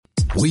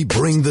We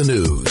bring the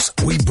news.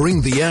 We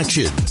bring the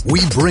action. We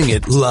bring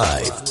it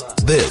live.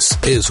 This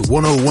is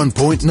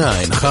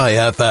 101.9 High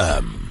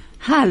FM.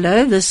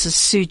 Hello, this is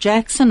Sue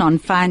Jackson on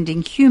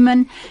Finding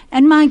Human,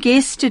 and my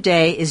guest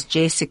today is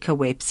Jessica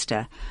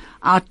Webster.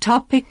 Our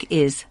topic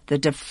is the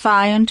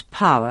defiant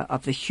power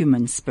of the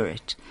human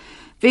spirit.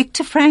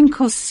 Viktor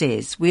Frankl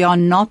says we are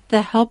not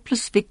the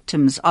helpless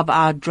victims of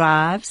our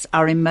drives,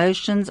 our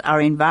emotions,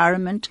 our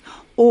environment,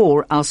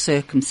 or our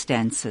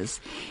circumstances.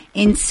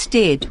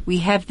 Instead, we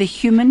have the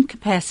human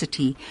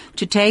capacity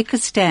to take a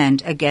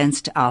stand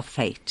against our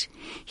fate.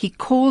 He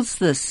calls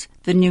this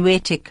the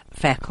noetic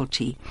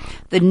faculty,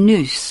 the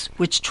nous,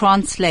 which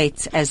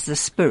translates as the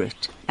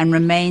spirit and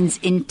remains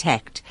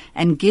intact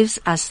and gives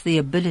us the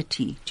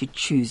ability to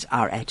choose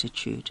our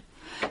attitude.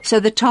 So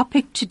the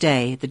topic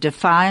today, the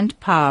defiant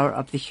power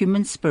of the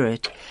human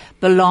spirit,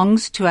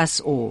 belongs to us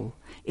all.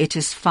 It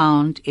is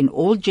found in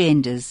all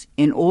genders,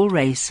 in all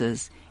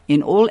races,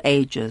 in all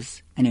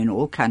ages, and in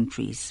all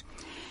countries.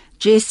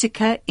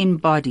 Jessica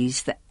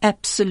embodies the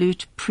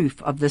absolute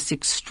proof of this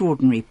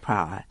extraordinary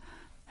power,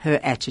 her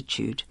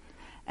attitude,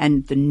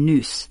 and the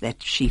nous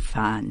that she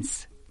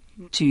finds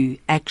to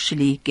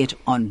actually get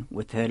on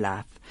with her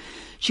life.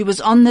 She was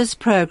on this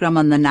program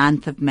on the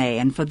 9th of May,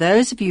 and for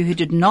those of you who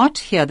did not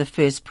hear the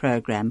first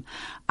program,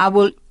 I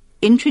will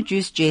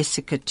introduce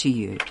Jessica to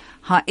you.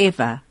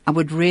 However, I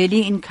would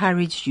really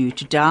encourage you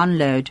to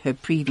download her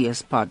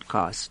previous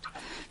podcast.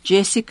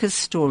 Jessica's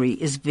story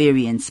is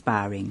very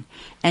inspiring,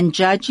 and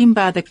judging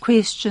by the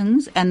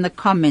questions and the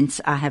comments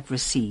I have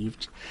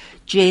received,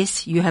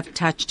 Jess, you have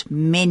touched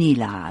many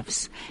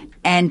lives,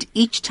 and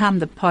each time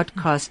the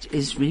podcast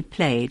is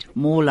replayed,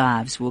 more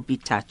lives will be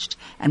touched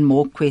and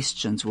more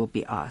questions will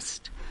be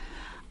asked.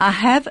 I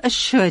have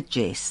assured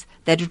Jess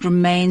that it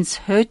remains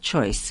her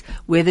choice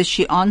whether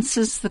she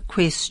answers the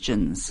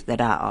questions that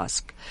I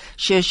ask.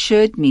 She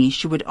assured me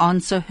she would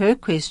answer her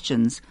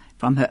questions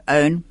from her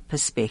own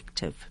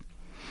perspective.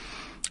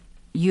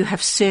 You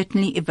have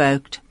certainly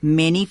evoked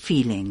many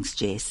feelings,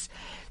 Jess.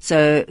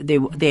 So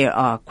there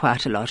are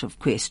quite a lot of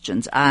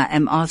questions. I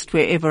am asked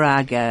wherever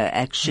I go,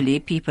 actually.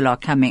 People are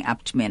coming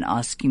up to me and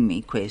asking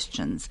me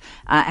questions.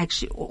 I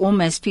actually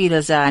almost feel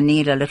as though I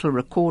need a little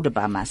recorder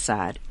by my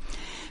side.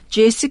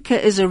 Jessica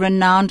is a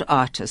renowned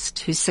artist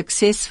whose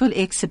successful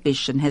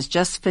exhibition has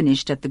just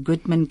finished at the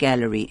Goodman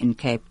Gallery in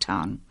Cape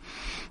Town.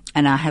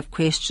 And I have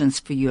questions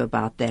for you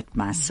about that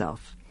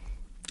myself.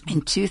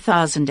 In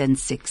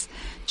 2006,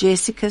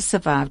 Jessica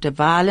survived a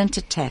violent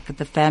attack at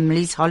the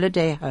family's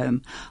holiday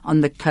home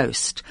on the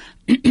coast,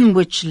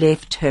 which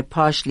left her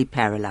partially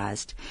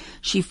paralyzed.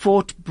 She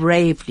fought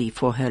bravely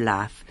for her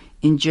life,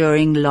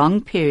 enduring long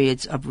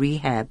periods of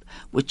rehab,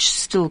 which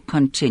still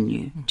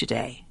continue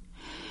today.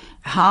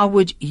 How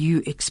would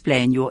you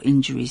explain your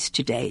injuries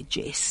today,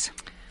 Jess?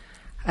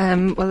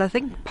 Well, I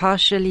think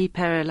partially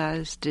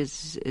paralyzed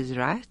is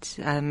right.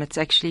 It's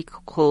actually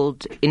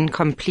called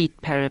incomplete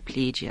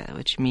paraplegia,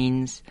 which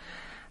means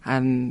I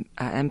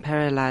am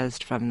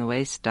paralyzed from the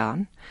waist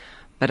down,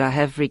 but I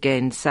have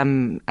regained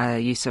some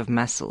use of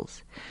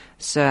muscles.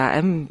 So I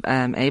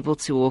am able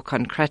to walk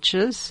on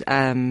crutches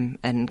and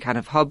kind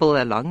of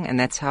hobble along, and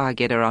that's how I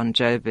get around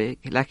Joburg.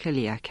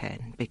 Luckily I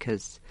can,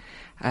 because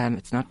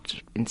it's not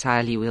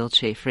entirely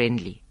wheelchair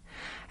friendly.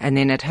 And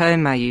then at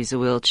home I use a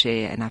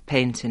wheelchair, and I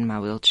paint in my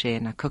wheelchair,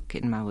 and I cook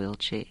in my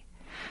wheelchair.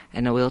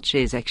 And a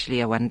wheelchair is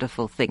actually a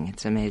wonderful thing.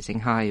 It's amazing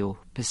how your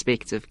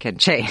perspective can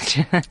change.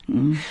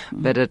 Mm-hmm.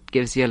 But it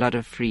gives you a lot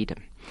of freedom.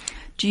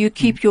 Do you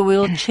keep your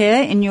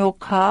wheelchair in your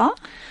car?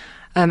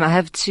 I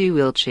have two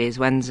wheelchairs.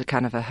 One's a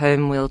kind of a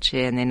home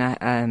wheelchair, and then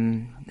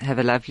I have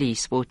a lovely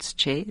sports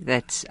chair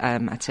that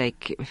I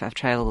take if I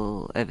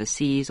travel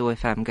overseas, or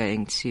if I'm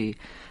going to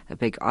a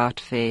big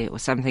art fair or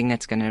something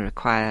that's going to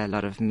require a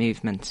lot of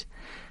movement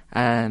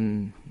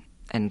and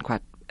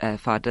quite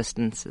far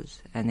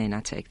distances, and then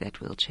I take that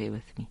wheelchair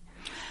with me.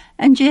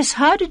 And Jess,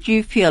 how did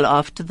you feel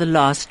after the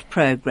last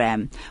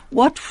program?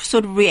 What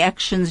sort of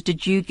reactions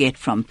did you get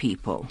from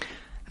people?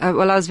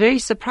 Well, I was very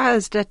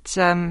surprised at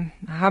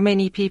how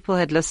many people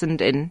had listened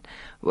in,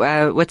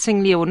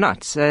 wittingly or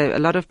not. So a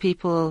lot of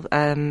people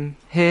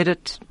heard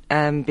it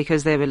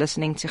because they were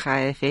listening to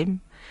High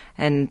FM,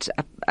 and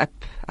I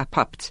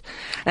popped,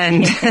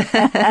 and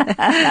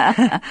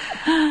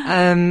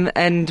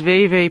and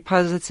very, very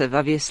positive.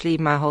 Obviously,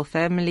 my whole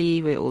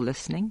family were all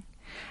listening,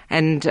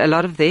 and a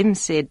lot of them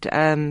said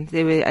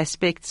there were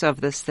aspects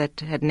of this that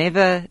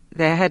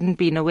they hadn't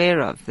been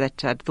aware of,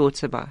 that I'd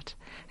thought about.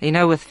 You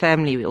know, with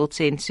family, we all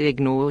tend to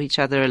ignore each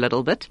other a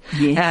little bit.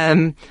 Yes.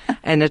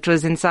 And it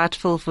was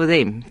insightful for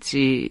them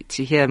to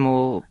hear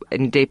more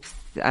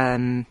in-depth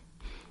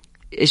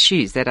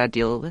issues that I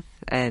deal with,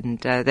 and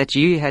that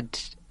you had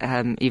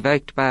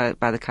evoked by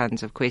the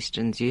kinds of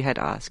questions you had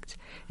asked,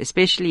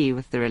 especially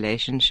with the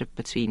relationship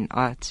between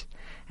art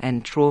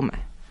and trauma.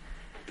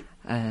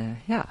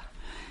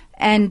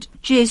 And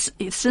Jess,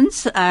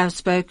 since I've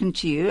spoken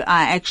to you,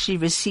 I actually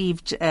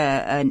received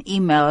an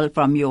email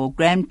from your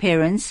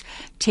grandparents,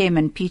 Tim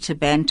and Peter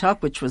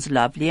Bantock, which was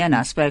lovely, and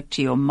I spoke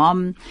to your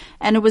mom,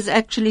 and it was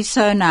actually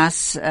so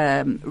nice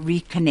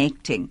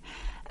reconnecting.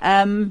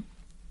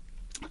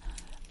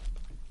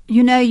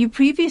 You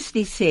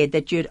previously said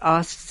that you'd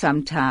asked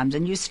sometimes,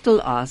 and you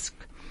still ask,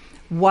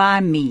 why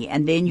me?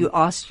 And then you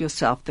ask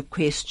yourself the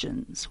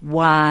questions,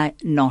 why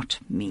not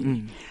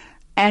me?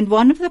 And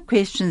one of the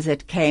questions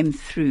that came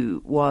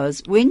through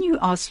was, when you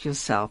ask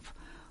yourself,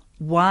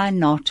 why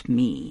not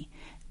me?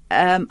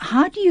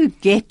 How do you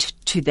get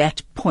to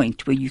that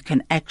point where you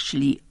can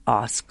actually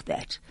ask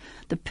that?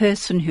 The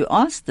person who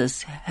asked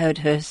this had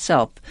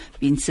herself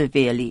been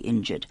severely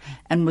injured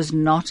and was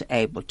not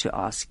able to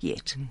ask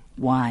yet,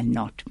 why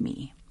not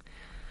me?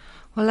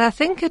 Well, I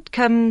think it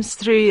comes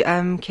through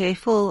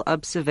careful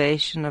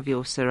observation of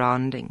your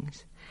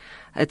surroundings.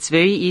 It's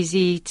very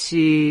easy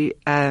to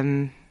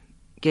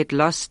get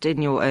lost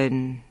in your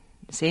own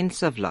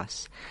sense of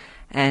loss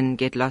and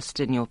get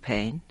lost in your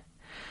pain.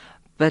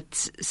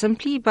 But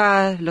simply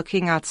by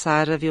looking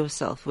outside of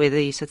yourself, whether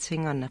you're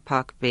sitting on a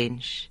park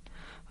bench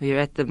or you're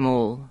at the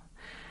mall,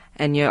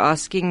 and you're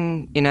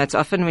asking, it's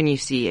often when you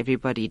see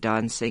everybody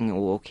dancing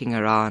or walking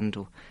around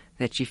or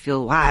that you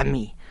feel, why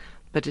me?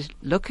 But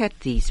look at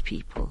these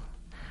people.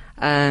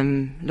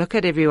 Look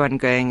at everyone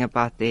going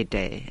about their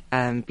day.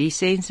 Be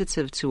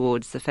sensitive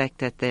towards the fact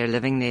that they're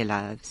living their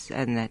lives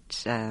and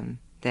that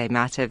they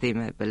might have their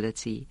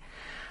mobility.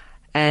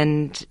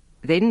 And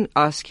then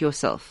ask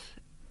yourself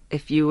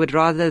if you would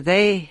rather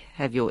they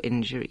have your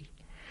injury.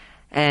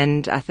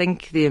 And I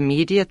think the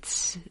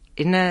immediate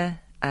inner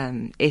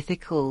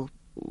ethical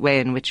way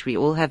in which we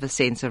all have a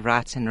sense of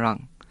right and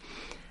wrong,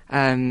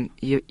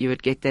 you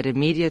would get that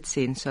immediate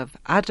sense of,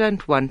 I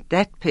don't want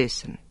that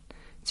person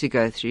to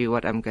go through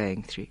what I'm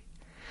going through.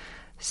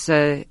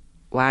 So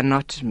why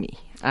not me?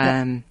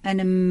 An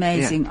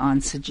amazing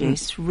answer,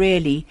 Jess.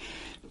 Really.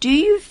 Do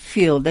you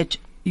feel that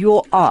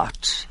your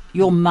art,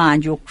 your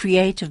mind, your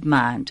creative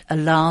mind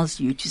allows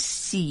you to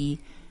see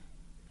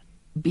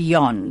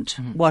beyond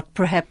what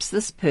perhaps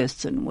this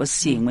person was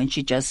seeing when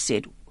she just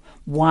said,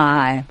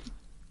 why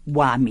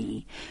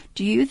me?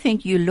 Do you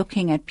think you're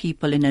looking at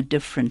people in a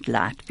different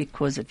light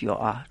because of your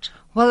art?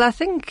 Well, I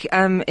think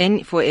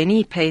for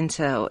any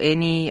painter or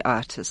any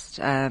artist,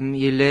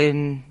 you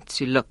learn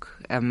to look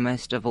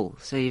most of all.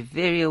 So you're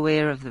very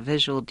aware of the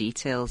visual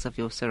details of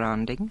your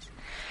surroundings,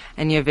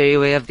 and you're very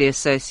aware of the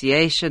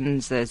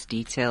associations those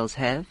details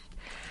have.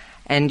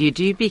 And you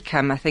do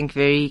become, I think,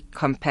 very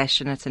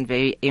compassionate and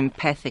very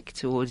empathic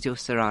towards your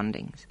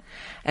surroundings.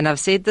 And I've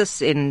said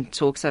this in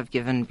talks I've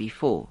given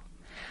before,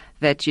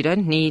 that you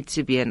don't need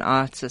to be an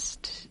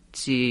artist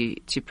to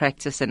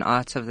practice an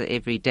art of the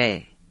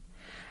everyday.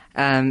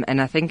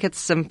 And I think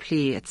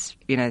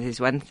there's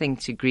one thing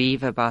to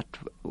grieve about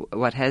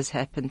what has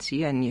happened to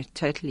you, and you're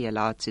totally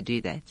allowed to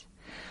do that.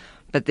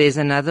 But there's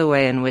another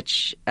way in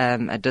which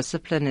a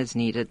discipline is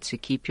needed to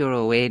keep your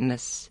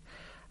awareness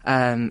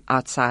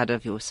outside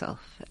of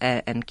yourself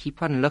and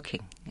keep on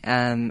looking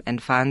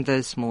and find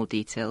those small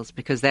details,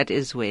 because that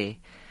is where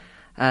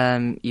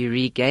you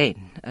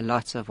regain a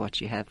lot of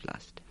what you have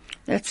lost.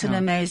 That's an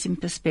amazing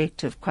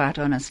perspective, quite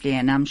honestly,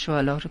 and I'm sure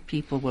a lot of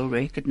people will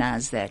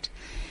recognize that.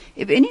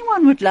 If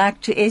anyone would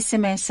like to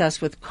SMS us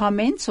with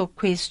comments or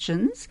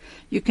questions,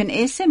 you can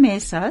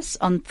SMS us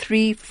on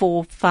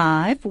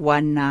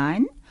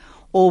 34519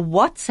 or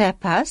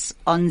WhatsApp us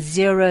on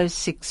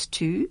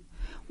 062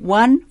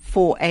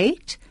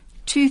 148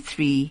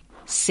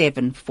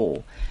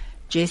 2374.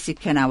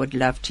 Jessica and I would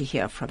love to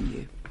hear from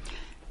you.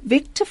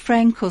 Viktor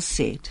Frankl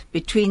said,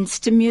 between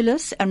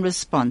stimulus and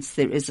response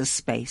there is a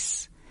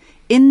space.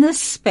 In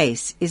this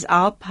space is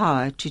our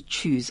power to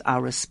choose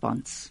our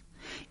response.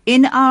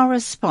 In our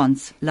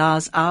response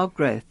lies our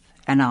growth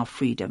and our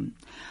freedom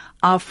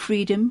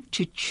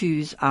to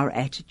choose our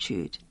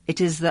attitude. It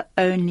is the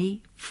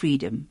only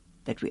freedom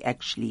that we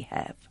actually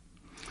have.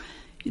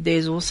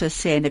 There's also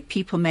saying that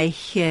people may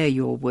hear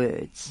your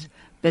words,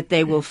 but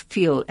they will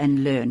feel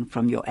and learn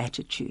from your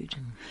attitude.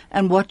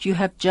 And what you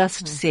have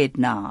just said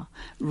now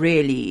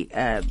really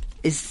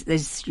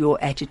is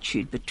your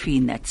attitude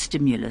between that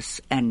stimulus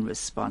and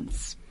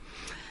response.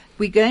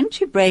 We're going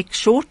to break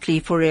shortly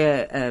for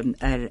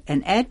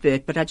an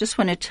advert, but I just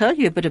want to tell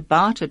you a bit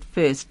about it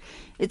first.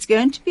 It's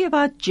going to be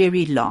about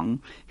Jerry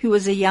Long, who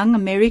was a young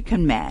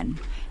American man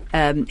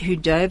who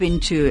dove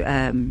into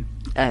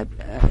a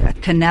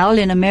canal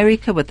in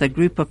America with a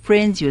group of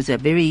friends. He was a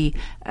very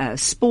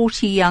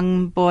sporty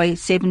young boy,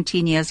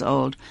 17 years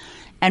old,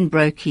 and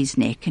broke his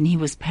neck, and he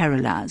was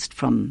paralyzed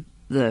from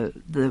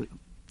the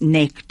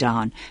neck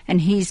down.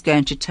 And he's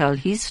going to tell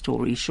his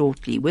story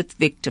shortly with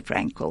Viktor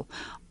Frankl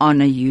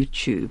on a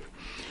YouTube.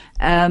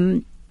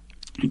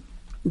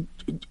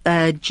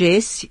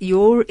 Jess,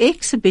 your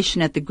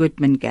exhibition at the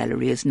Goodman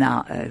Gallery is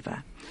now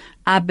over.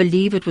 I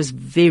believe it was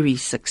very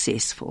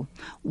successful.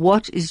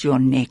 What is your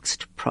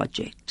next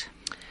project?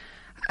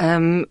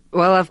 Well,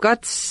 I've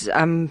got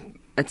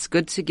it's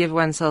good to give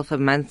oneself a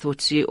month or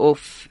two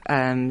off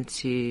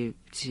to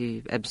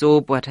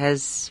absorb what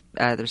has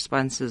the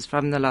responses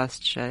from the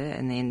last show,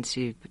 and then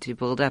to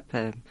build up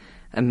a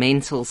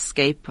mental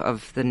scape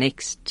of the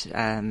next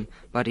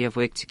body of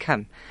work to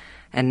come.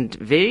 And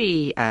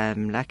very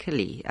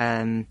luckily,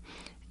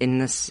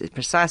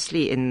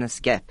 precisely in this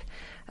gap,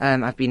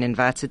 I've been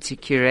invited to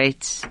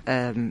curate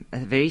a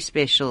very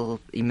special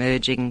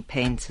emerging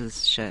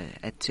painters show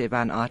at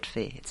Turbine Art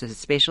Fair. It's a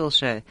special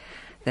show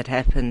that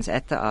happens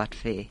at the art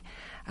fair,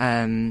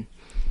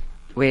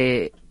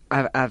 where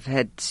I've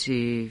had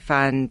to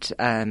find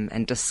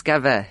and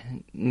discover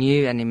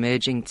new and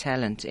emerging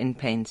talent in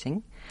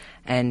painting,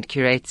 and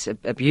curate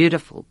a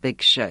beautiful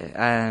big show,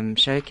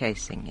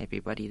 showcasing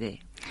everybody there.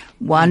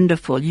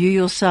 Wonderful. You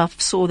yourself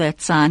saw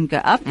that sign go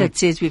up that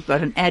says we've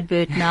got an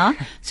advert now,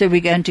 so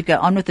we're going to go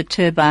on with the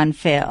Turbine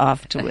Fair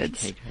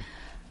afterwards. Okay.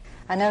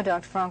 I know,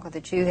 Dr. Frankel,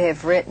 that you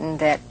have written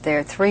that there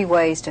are 3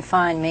 ways to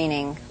find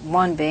meaning,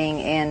 one being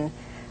in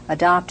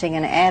adopting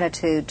an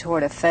attitude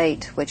toward a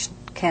fate which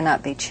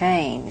cannot be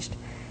changed.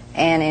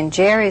 And in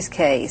Jerry's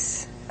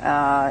case,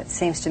 it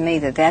seems to me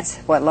that that's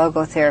what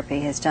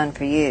logotherapy has done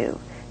for you.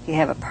 You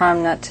have a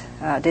permanent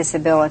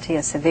disability,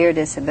 a severe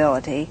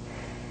disability.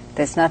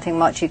 There's nothing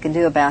much you can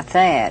do about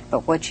that,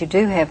 but what you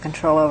do have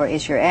control over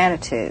is your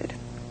attitude.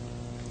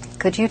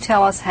 Could you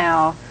tell us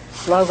how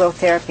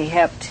logotherapy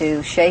helped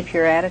to shape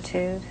your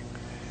attitude?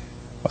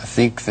 I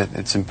think that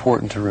it's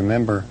important to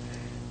remember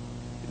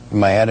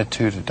my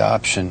attitude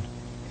adoption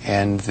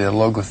and the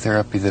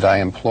logotherapy that I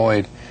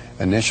employed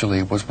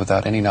initially was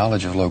without any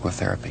knowledge of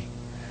logotherapy.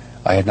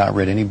 I had not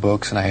read any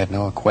books and I had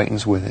no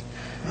acquaintance with it,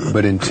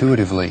 but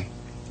intuitively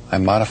I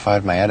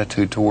modified my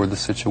attitude toward the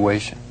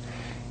situation.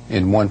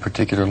 In one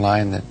particular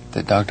line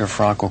that Dr.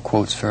 Frankel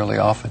quotes fairly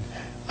often,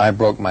 I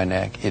broke my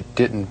neck, it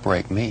didn't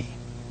break me.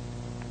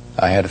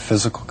 I had a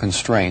physical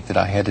constraint that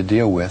I had to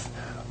deal with,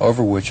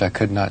 over which I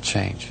could not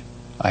change.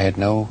 I had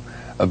no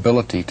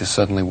ability to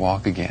suddenly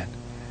walk again.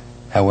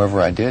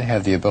 However, I did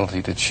have the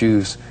ability to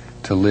choose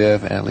to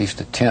live and at least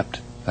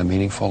attempt a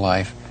meaningful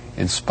life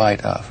in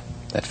spite of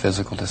that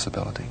physical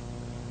disability.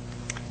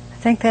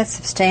 I think that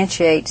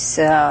substantiates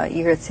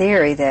your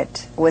theory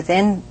that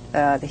within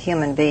the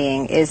human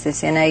being is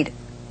this innate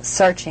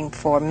searching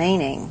for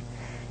meaning.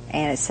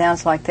 And it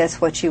sounds like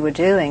that's what you were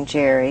doing,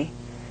 Jerry.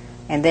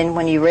 And then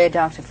when you read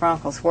Dr.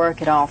 Frankel's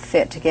work, it all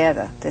fit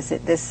together.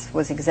 This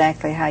was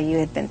exactly how you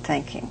had been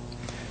thinking.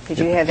 Did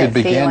you have that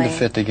feeling? It began to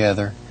fit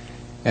together.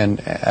 And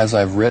as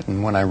I've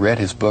written, when I read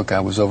his book, I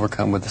was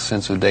overcome with a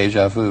sense of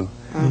deja vu.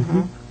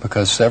 Mm-hmm.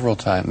 Because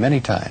many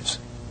times,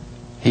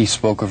 he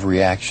spoke of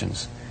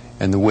reactions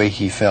and the way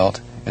he felt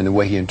and the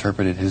way he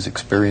interpreted his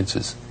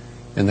experiences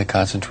in the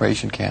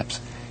concentration camps.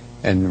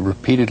 And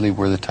repeatedly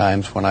were the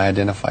times when I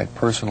identified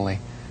personally,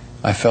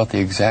 I felt the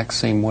exact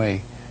same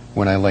way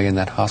when I lay in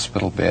that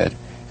hospital bed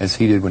as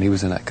he did when he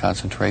was in that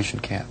concentration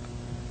camp.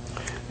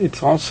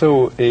 It's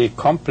also a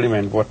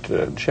compliment,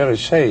 what Jerry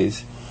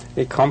says,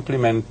 a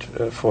compliment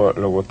for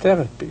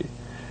logotherapy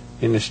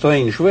in a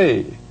strange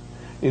way,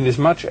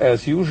 inasmuch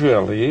as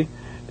usually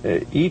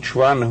each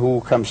one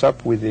who comes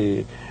up with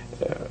a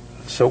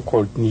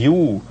so-called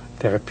new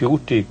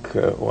therapeutic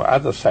or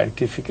other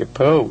scientific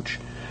approach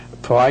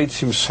prides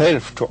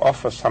himself to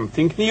offer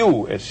something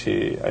new, as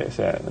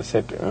I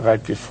said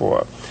right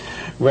before.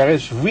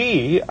 Whereas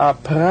we are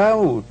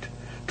proud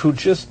to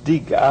just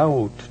dig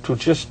out, to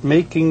just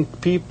making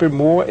people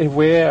more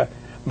aware,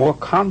 more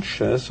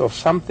conscious of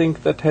something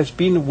that has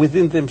been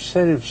within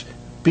themselves,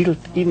 built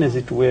in, as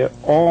it were,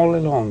 all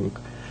along.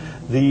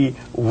 The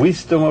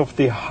wisdom of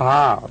the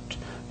heart,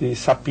 the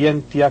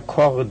sapientia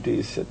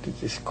cordis, that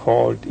it is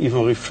called,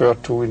 even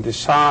referred to in the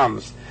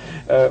Psalms.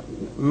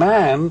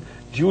 Man,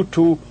 due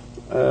to,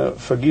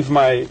 forgive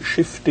my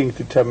shifting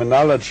the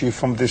terminology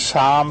from the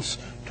Psalms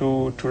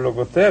to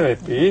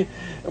logotherapy,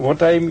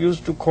 what I am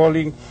used to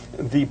calling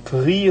the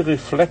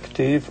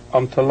pre-reflective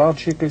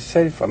ontological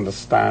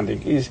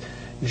self-understanding is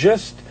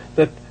just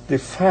that the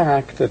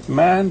fact that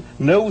man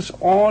knows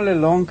all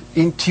along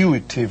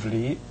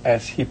intuitively,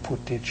 as he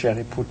put it,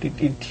 Jerry put it,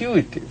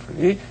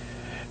 intuitively,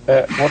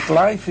 what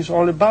life is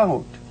all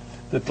about.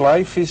 That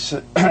life is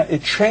a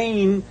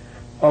chain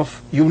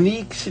of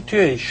unique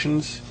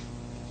situations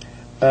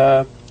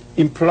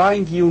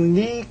implying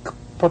unique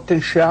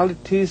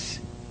potentialities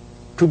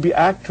to be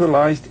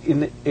actualized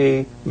in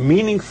a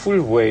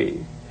meaningful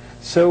way.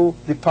 So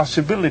the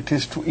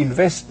possibilities to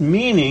invest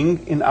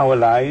meaning in our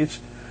lives,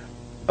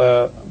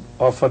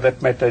 or for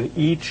that matter in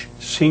each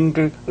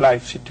single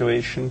life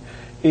situation,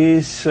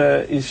 is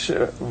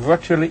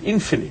virtually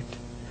infinite.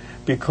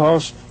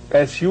 Because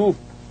as you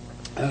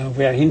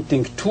were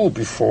hinting to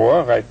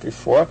before, right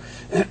before,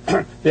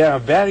 there are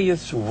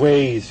various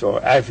ways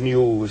or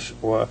avenues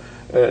or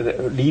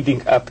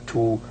leading up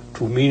to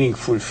meaning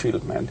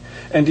fulfillment.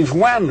 And if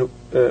one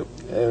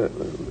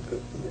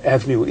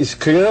avenue is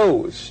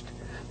closed,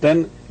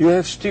 then you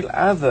have still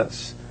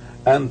others.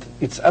 And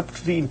it's up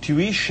to the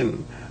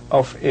intuition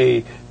of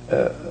a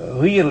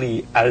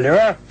really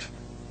alert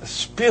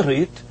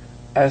spirit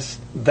as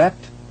that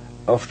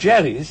of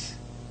Jerry's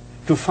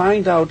to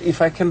find out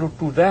if I cannot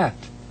do that,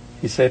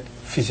 he said,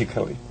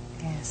 physically,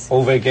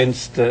 over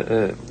against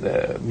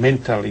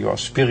mentally or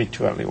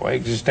spiritually or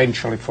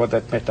existentially for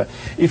that matter.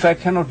 If I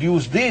cannot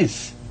use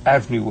this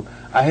avenue,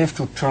 I have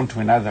to turn to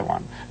another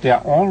one. There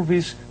are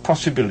always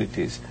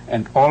possibilities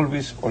and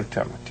always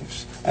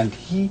alternatives. And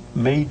he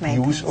made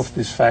use of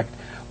this fact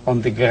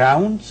on the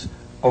grounds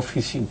of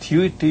his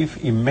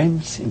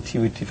immense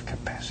intuitive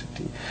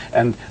capacity.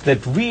 And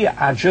that we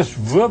are just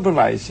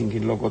verbalizing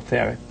in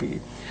logotherapy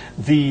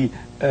the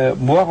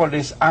more or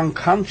less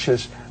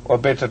unconscious, or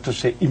better to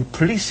say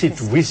implicit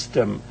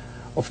wisdom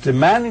of the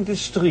man in the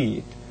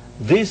street.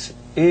 This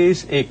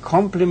is a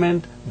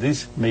compliment.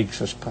 This makes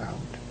us proud.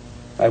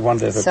 I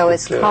wonder if so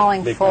it's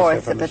calling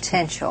forth the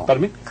potential.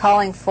 potential.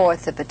 Calling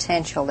forth the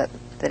potential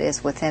that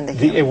is within the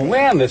human being. The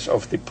awareness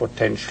of the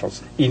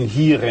potentials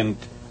inherent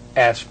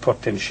as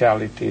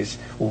potentialities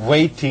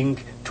waiting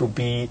to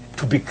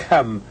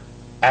become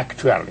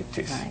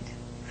actualities. Right.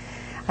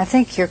 I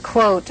think your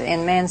quote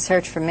in Man's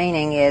Search for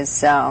Meaning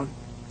is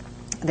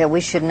that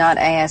we should not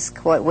ask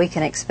what we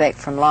can expect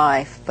from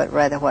life, but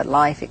rather what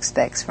life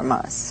expects from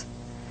us.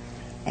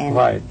 And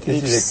right.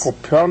 This is a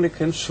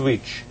Copernican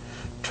switch,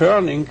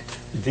 turning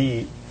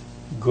the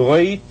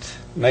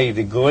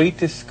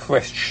greatest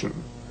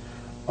question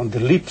on the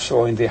lips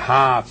or in the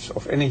hearts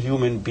of any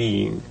human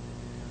being,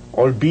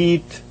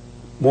 albeit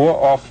more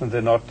often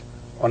than not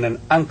on an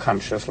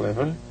unconscious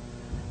level,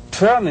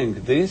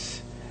 turning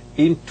this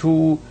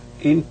into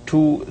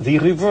the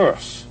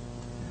reverse.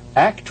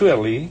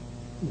 Actually,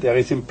 there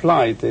is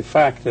implied the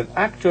fact that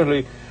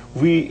actually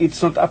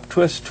it's not up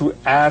to us to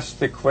ask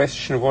the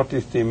question, what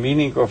is the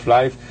meaning of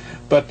life,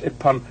 but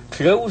upon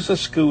closer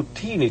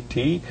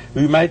scrutiny,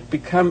 we might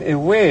become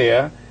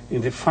aware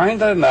in the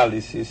final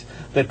analysis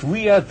that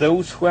we are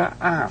those who are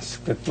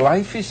asked, that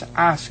life is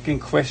asking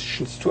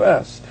questions to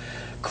us.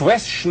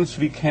 Questions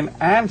we can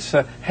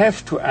answer,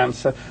 have to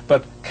answer,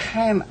 but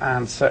can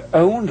answer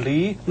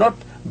only not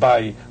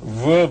by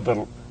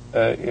verbal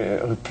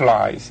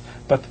replies,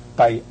 but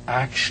by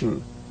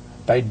action,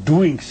 by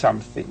doing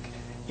something.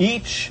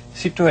 Each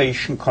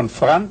situation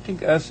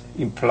confronting us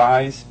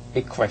implies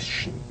a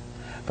question.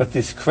 But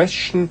this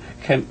question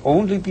can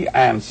only be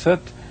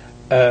answered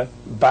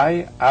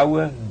by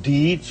our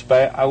deeds,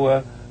 by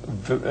our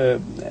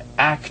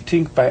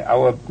acting, by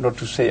our, not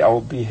to say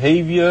our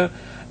behavior,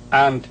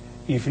 and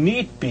if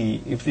need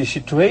be, if the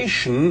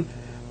situation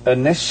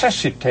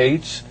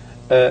necessitates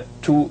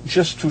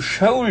to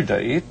shoulder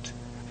it,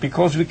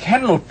 because we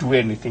cannot do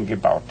anything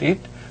about it,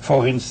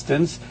 for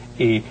instance,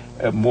 a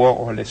more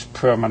or less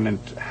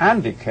permanent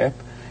handicap,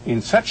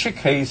 in such a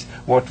case,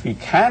 what we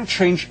can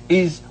change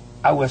is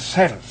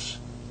ourselves.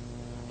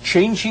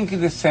 Changing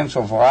in the sense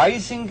of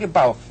rising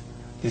above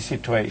the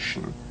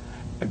situation,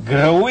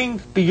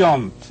 growing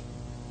beyond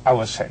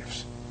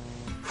ourselves.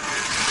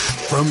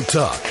 From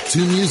talk to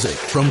music,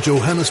 from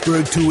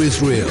Johannesburg to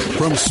Israel,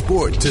 from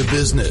sport to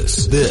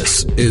business,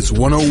 this is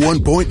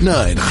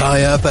 101.9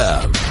 High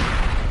FM.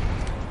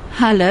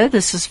 Hello,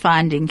 this is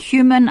Finding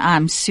Human.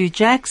 I'm Sue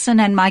Jackson,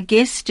 and my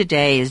guest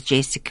today is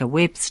Jessica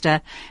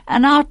Webster,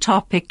 and our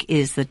topic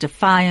is the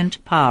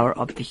defiant power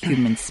of the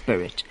human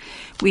spirit.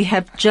 We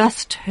have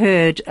just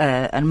heard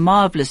a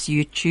marvelous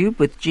YouTube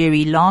with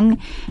Jerry Long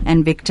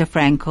and Viktor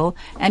Frankl,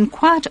 and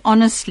quite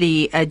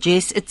honestly,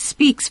 Jess, it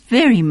speaks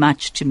very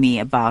much to me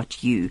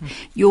about you.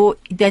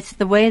 That's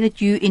the way that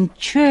you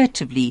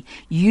intuitively,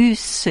 you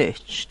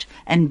searched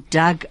and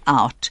dug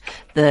out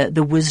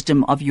the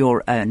wisdom of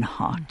your own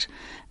heart.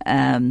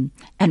 And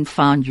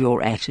found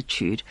your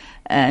attitude.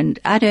 And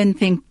I don't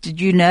think, did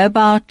you know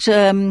about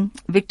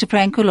Viktor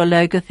Frankl or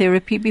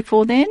logotherapy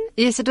before then?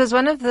 Yes, it was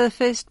one of the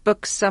first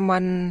books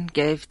someone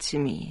gave to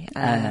me.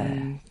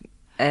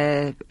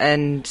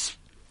 And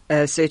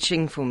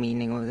searching for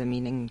meaning, or the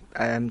meaning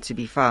to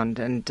be found.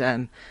 And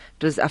I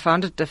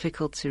found it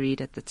difficult to read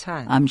at the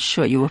time. I'm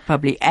sure you were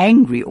probably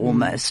angry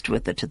almost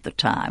with it at the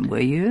time, were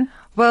you?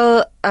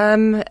 Well,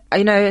 in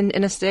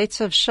a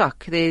state of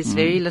shock, there's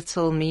very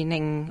little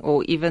meaning,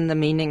 or even the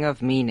meaning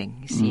of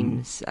meaning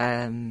seems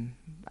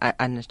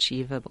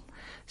unachievable.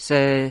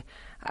 So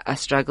I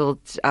struggled.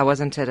 I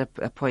wasn't at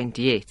a point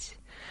yet.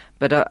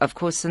 But of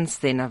course, since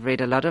then, I've read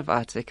a lot of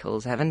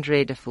articles. I haven't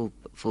read a full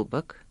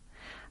book.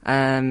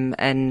 And,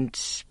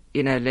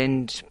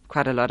 learned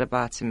quite a lot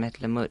about him at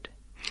Lamud.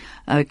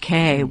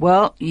 Okay.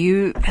 Well,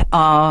 you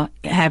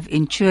have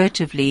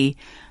intuitively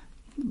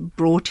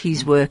brought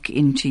his work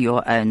into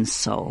your own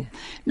soul.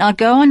 Now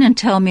go on and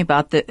tell me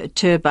about the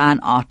Turbine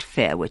Art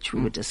Fair, which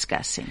we were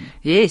discussing.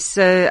 Yes,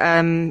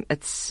 so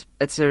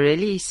it's a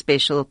really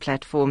special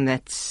platform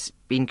that's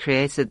been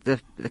created. The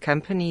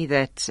company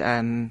that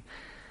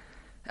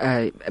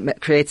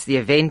creates the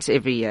event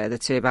every year, the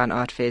Turbine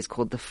Art Fair, is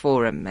called the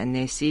Forum, and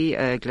their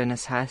CEO,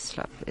 Glynis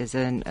Hyslop, is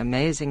an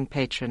amazing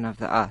patron of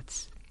the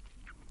arts.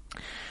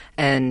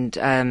 And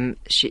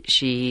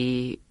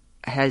she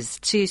has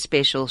two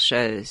special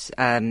shows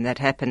that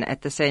happen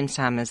at the same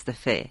time as the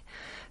fair.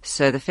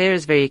 So the fair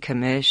is very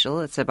commercial.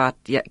 It's about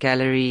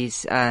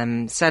galleries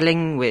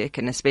selling work,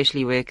 and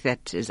especially work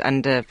that is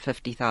under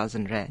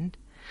 50,000 rand.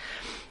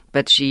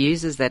 But she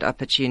uses that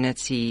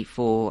opportunity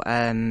for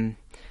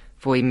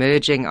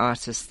emerging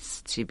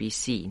artists to be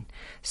seen.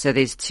 So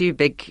there's two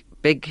big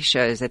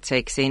shows that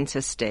take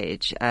center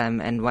stage,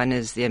 and one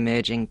is the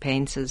Emerging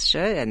Painters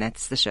show, and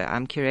that's the show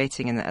I'm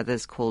curating, and the other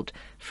is called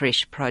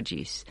Fresh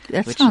Produce.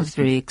 That sounds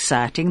very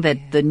exciting,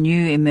 that the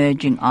new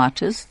emerging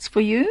artists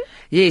for you?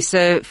 Yeah,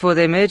 so for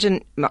the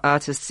emerging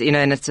artists,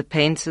 and it's a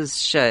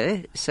painters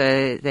show,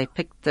 so they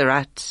picked the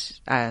right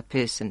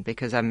person,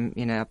 because I'm,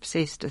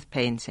 obsessed with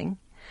painting.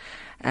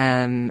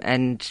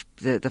 And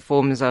the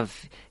forms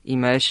of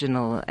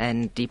emotional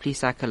and deeply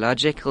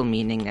psychological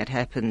meaning that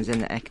happens in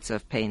the acts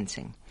of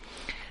painting.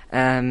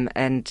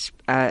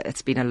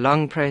 It's been a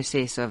long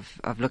process of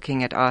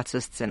looking at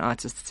artists and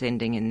artists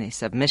sending in their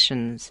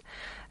submissions,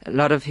 a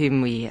lot of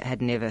whom we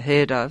had never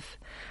heard of,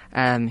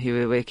 who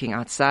were working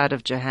outside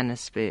of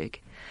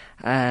Johannesburg,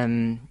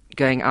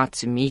 going out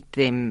to meet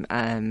them,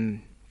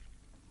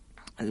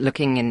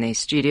 looking in their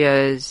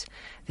studios.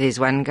 There's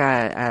one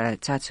guy,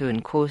 Tatu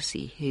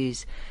Nkosi,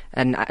 who's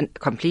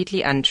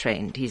completely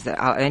untrained. He's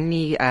our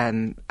only,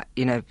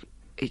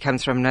 he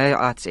comes from no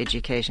arts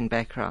education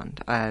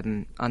background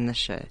on the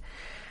show.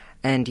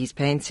 And he's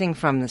painting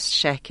from this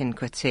shack in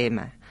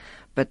Kotema.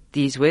 But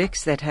these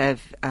works that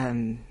have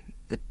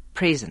the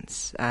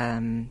presence,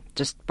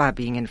 just by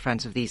being in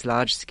front of these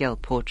large-scale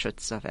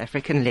portraits of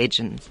African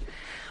legends,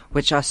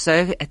 which are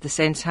so, at the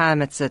same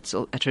time, it's a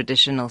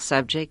traditional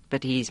subject,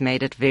 but he's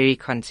made it very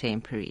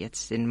contemporary.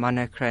 It's in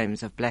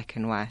monochromes of black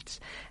and white,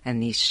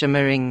 and these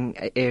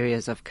shimmering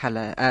areas of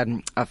color,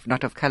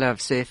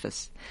 of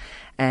surface.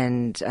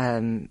 And,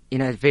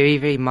 very,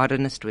 very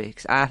modernist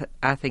works.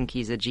 I think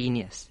he's a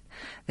genius,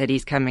 that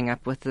he's coming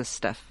up with this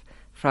stuff.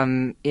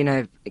 From,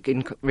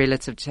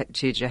 relative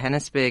to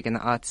Johannesburg and the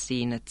art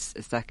scene,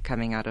 it's like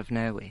coming out of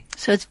nowhere.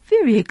 So it's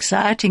very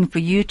exciting for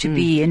you to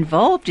be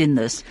involved in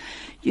this.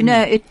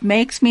 It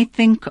makes me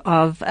think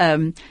of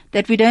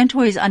that we don't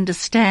always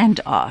understand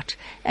art.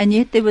 And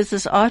yet there was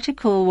this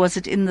article, was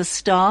it in the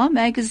Star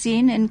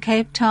magazine in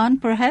Cape Town,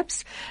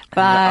 perhaps?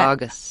 By the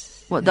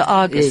Argus. Well, the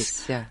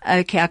Argus. Yes, yeah.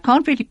 Okay, I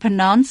can't really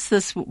pronounce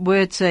this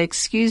word, so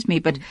excuse me,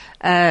 but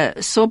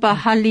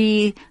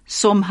Sobahali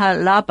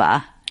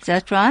Somhalaba. Is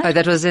that right? Oh,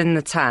 that was in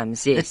the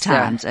Times, yes. The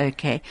Times,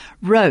 okay.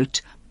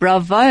 Wrote,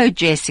 "Bravo,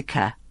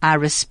 Jessica, I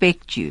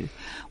respect you.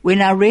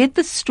 When I read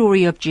the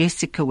story of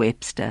Jessica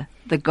Webster,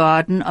 The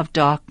Garden of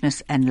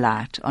Darkness and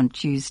Light, on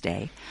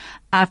Tuesday,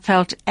 I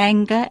felt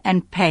anger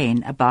and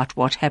pain about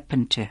what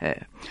happened to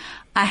her.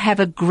 I have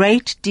a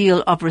great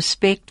deal of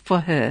respect for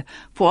her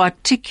for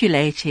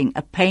articulating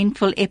a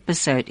painful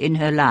episode in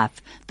her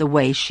life the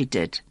way she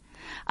did.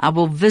 I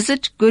will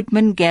visit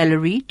Goodman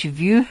Gallery to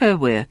view her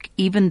work,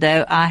 even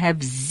though I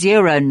have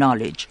zero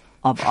knowledge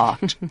of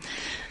art."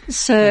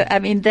 So, I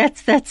mean,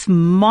 that's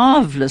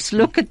marvelous.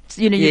 Look at,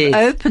 you've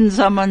opened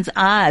someone's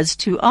eyes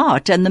to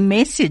art and the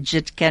message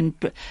it can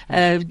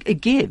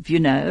give,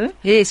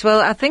 Yes,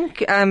 well, I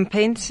think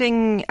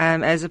painting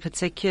as a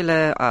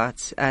particular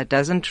art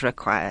doesn't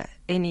require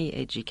any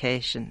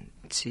education.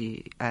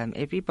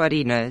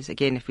 Everybody knows,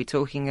 again, if we're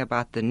talking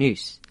about the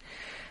nous,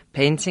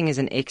 painting is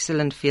an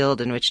excellent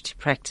field in which to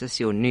practice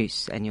your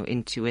nous and your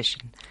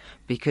intuition,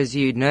 because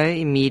you know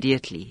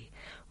immediately,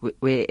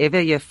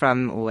 wherever you're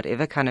from or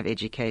whatever kind of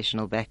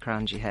educational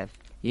background you have,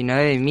 you know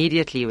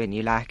immediately when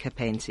you like a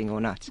painting or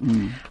not.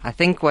 I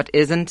think what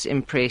isn't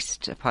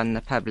impressed upon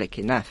the public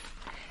enough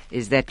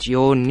is that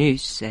your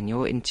nous and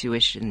your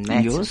intuition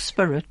matters. Your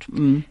spirit.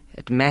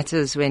 It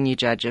matters when you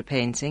judge a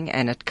painting,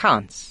 and it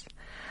counts.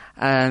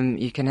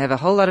 You can have a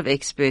whole lot of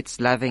experts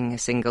loving a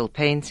single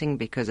painting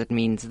because it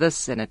means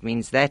this and it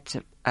means that.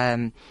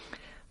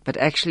 But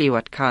actually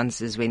what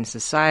counts is when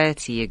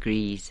society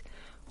agrees,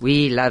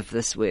 we love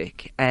this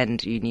work,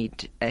 and you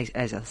need,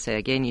 as I'll say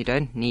again, you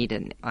don't need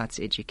an arts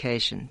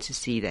education to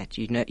see that.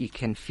 You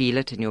can feel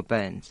it in your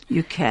bones.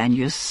 You can.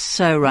 You're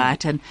so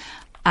right. And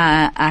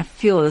I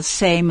feel the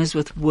same as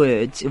with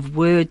words. If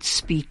words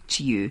speak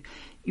to you,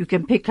 you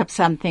can pick up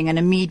something and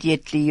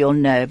immediately you'll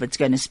know if it's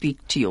going to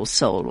speak to your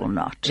soul or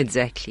not.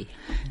 Exactly.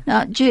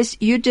 Now, Jess,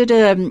 you did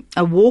a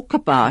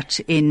walkabout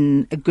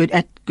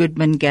at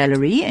Goodman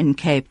Gallery in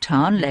Cape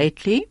Town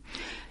lately.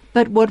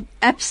 But what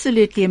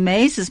absolutely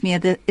amazes me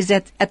is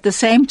that at the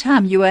same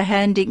time you were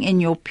handing in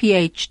your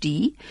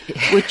PhD,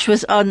 which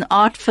was on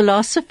art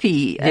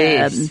philosophy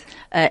at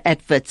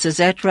Wits. Is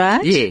that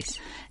right? Yes.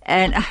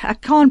 And I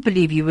can't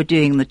believe you were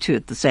doing the two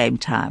at the same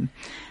time.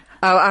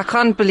 Oh, I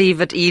can't believe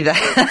it either.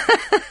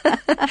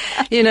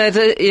 You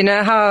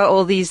know how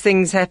all these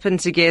things happen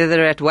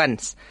together at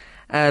once.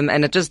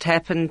 And it just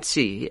happened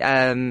to,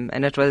 and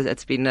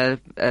it's been a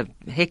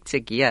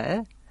hectic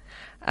year.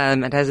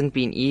 It hasn't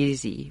been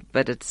easy,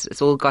 but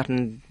it's all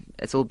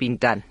been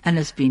done. And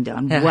it's been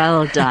done.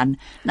 Well done.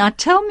 Now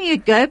tell me,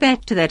 go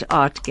back to that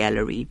art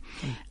gallery.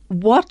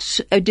 What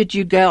did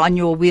you go on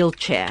your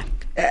wheelchair?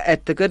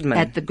 At the Goodman?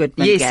 At the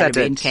Goodman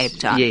Gallery in Cape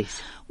Town.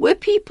 Yes. Were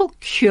people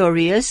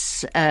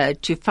curious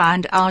to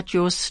find out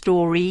your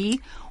story,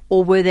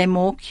 or were they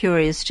more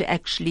curious to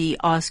actually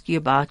ask you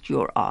about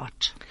your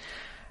art?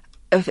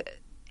 I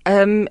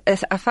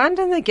find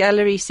in the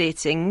gallery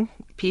setting,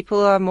 people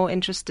are more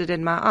interested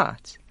in my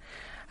art.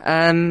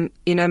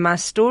 My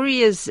story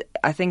is,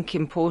 I think,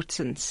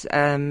 important,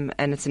 and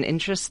it's an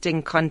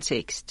interesting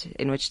context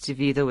in which to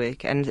view the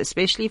work, and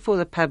especially for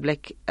the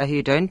public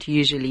who don't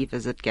usually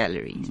visit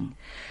galleries.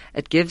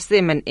 It gives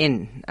them an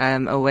in,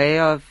 a way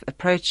of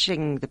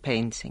approaching the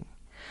painting.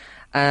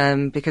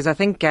 Because I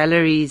think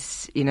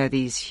galleries,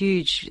 these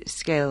huge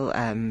scale,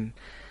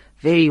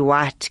 very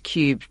white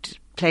cubed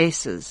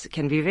places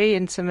can be very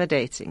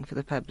intimidating for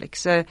the public.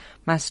 So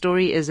my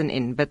story is an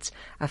in, but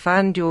I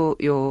find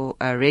your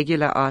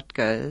regular art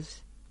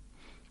goers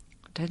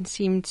don't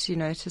seem to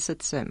notice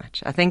it so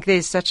much. I think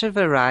there's such a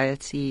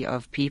variety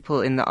of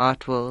people in the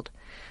art world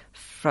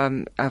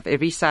of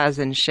every size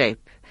and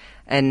shape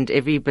and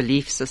every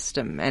belief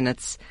system, and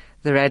it's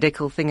the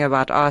radical thing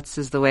about arts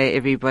is the way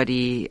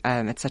everybody,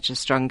 it's such a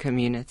strong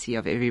community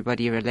of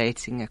everybody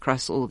relating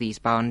across all these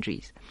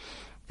boundaries,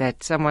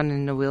 that someone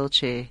in a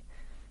wheelchair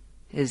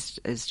is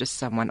just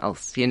someone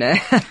else,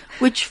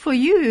 Which for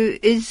you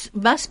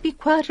must be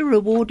quite a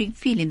rewarding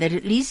feeling, that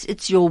at least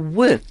it's your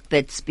work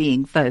that's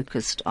being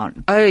focused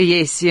on. Oh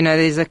yes,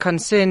 there's a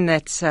concern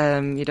that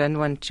you don't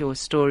want your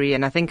story,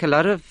 and I think a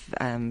lot of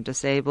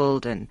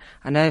disabled, and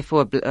I know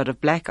for a lot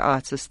of black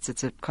artists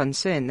it's a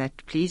concern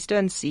that please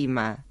don't see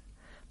my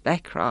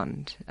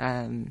background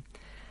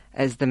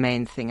as the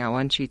main thing. I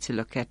want you to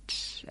look at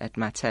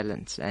my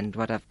talent and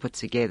what I've put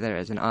together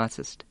as an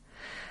artist.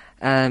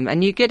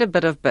 And you get a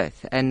bit of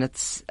both, and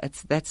that's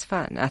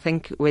fun. I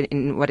think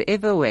in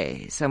whatever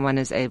way someone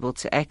is able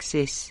to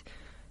access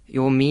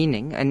your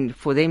meaning, and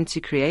for them to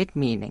create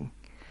meaning,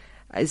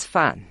 is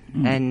fun.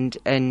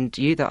 And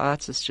you, the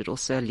artist, should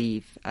also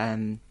leave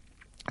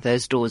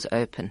those doors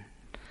open.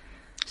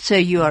 So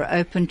you are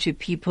open to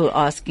people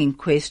asking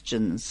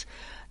questions,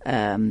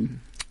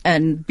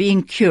 and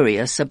being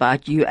curious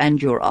about you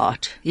and your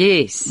art.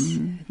 Yes,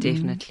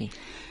 definitely.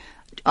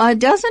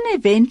 Does an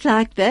event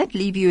like that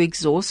leave you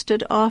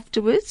exhausted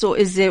afterwards, or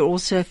is there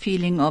also a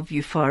feeling of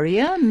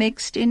euphoria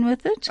mixed in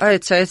with it? Oh,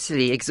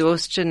 totally.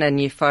 Exhaustion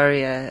and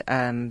euphoria,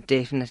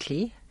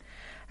 definitely.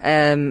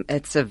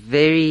 It's a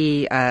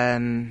very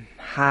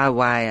high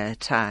wire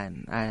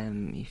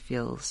time. You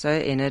feel so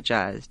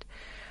energized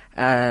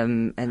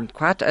and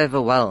quite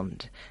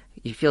overwhelmed.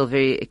 You feel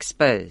very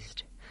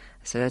exposed.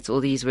 So that's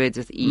all these words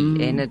with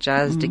E: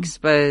 energized,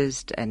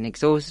 exposed, and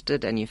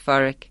exhausted, and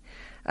euphoric.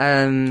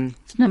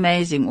 It's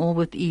amazing, all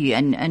with E,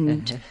 and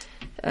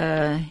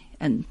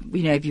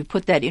if you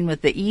put that in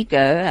with the ego,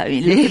 I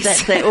mean, look at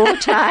that, they all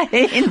tie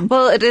in.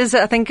 Well, it is.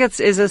 I think it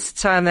is a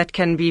time that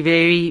can be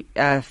very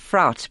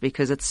fraught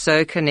because it's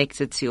so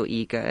connected to your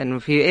ego,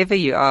 and whoever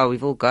you are,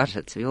 we've all got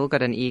it. We've all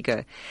got an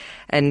ego,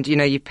 and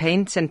you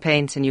paint and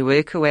paint, and you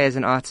work away as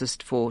an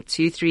artist for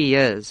 2-3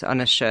 years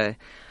on a show,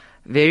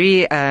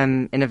 very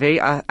in a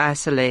very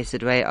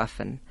isolated way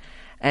often.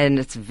 And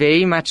it's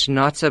very much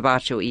not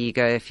about your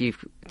ego. If you're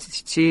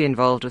too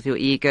involved with your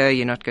ego,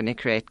 you're not going to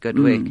create good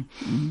work.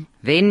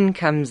 Then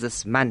comes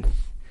this month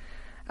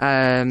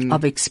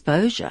of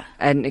exposure,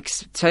 and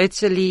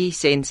totally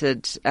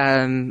centered,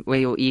 where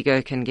your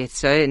ego can get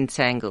so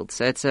entangled.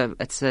 So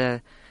it's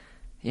a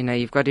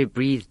you've got to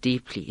breathe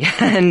deeply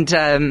and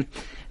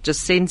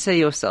just center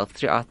yourself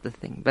throughout the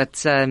thing.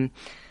 But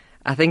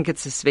I think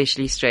it's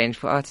especially strange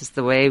for artists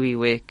the way we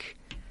work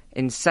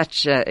in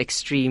such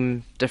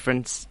extreme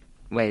difference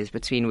ways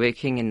between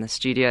working in the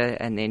studio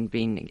and then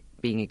being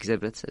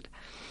exhibited.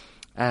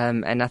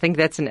 And I think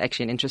that's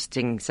actually an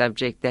interesting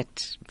subject,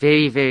 that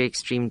very, very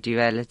extreme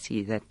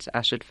duality that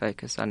I should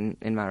focus on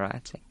in my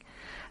writing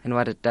and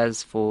what it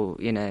does for,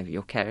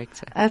 your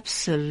character.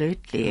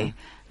 Absolutely.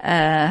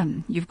 Yeah.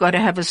 You've got to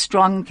have a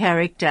strong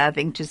character, I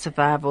think, to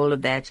survive all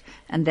of that,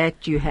 and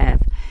that you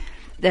have.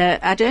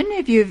 I don't know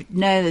if you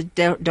know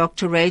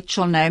Dr.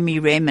 Rachel Naomi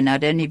Remen. I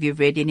don't know if you've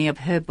read any of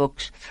her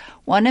books.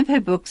 One of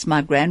her books,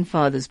 My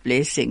Grandfather's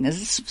Blessing,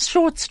 is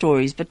short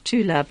stories, but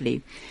too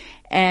lovely.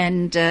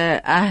 And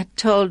I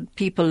told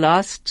people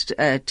last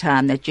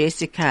time that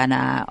Jessica and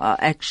I are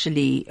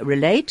actually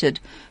related.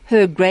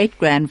 Her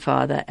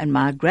great-grandfather and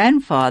my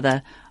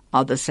grandfather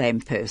are the same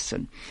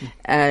person.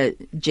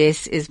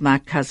 Jess is my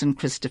cousin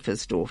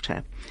Christopher's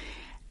daughter.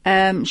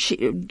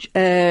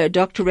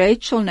 Dr.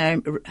 Rachel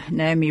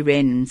Naomi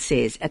Remen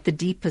says, at the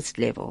deepest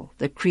level,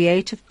 the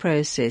creative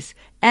process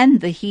and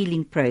the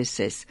healing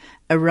process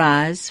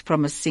arise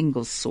from a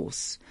single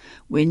source.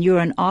 When you're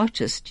an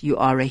artist, you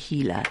are a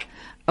healer.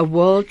 A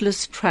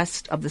worldless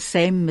trust of the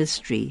same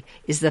mystery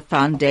is the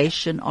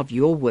foundation of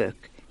your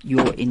work,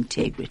 your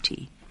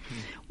integrity.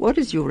 What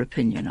is your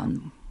opinion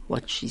on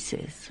what she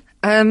says?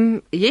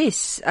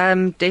 Yes,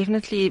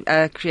 definitely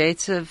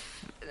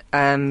creative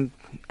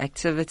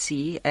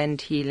activity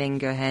and healing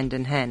go hand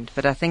in hand.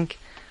 But I think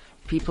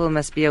people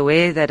must be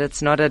aware that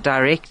it's not a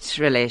direct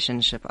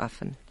relationship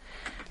often.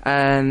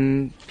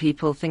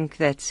 People think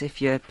that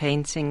if you're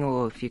painting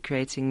or if you're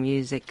creating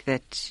music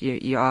that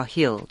you are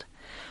healed.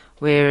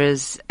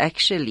 Whereas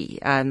actually,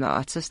 the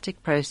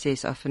artistic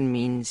process often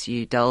means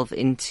you delve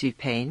into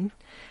pain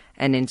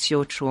and into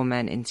your trauma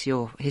and into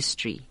your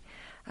history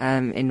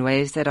in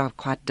ways that are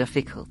quite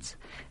difficult.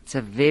 It's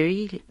a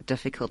very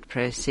difficult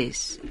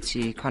process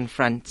to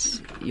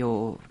confront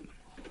your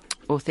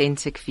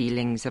authentic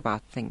feelings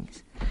about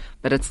things.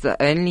 But it's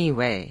the only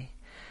way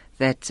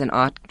that an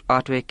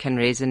artwork can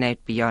resonate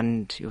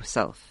beyond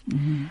yourself.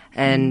 Mm-hmm.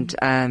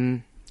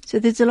 And so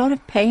there's a lot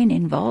of pain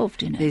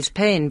involved in it. There's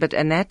pain,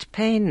 and that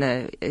pain,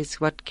 though, is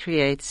what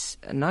creates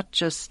not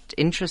just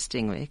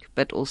interesting work,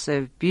 but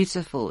also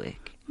beautiful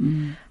work.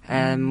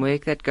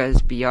 Work that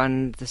goes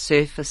beyond the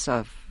surface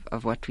of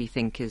what we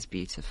think is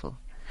beautiful.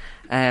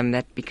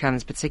 That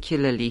becomes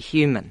particularly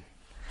human.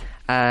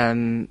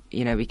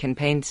 We can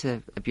paint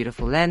a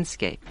beautiful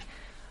landscape,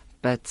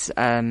 but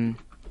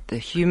the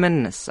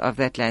humanness of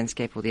that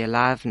landscape, or the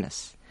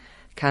aliveness,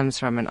 comes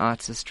from an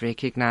artist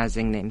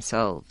recognizing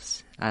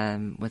themselves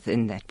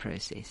within that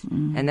process.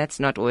 And that's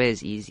not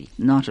always easy.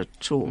 Not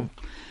at all.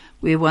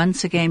 We're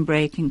once again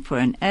breaking for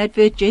an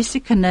advert.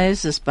 Jessica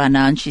knows this by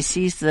now, and she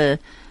sees the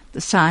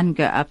sign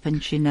go up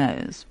and she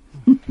knows.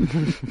 The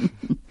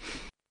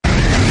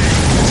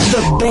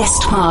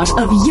best part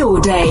of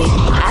your day.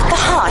 At the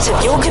heart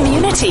of your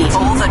community.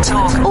 All the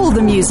talk. All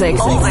the music.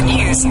 All the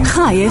news.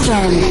 High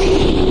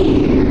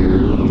FM.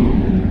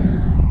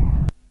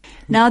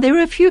 Now, there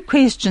are a few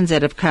questions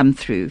that have come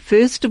through.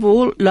 First of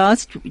all,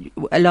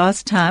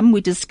 last time we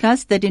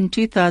discussed that in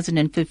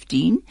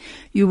 2015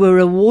 you were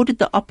awarded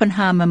the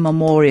Oppenheimer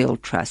Memorial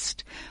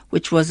Trust,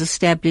 which was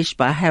established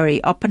by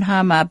Harry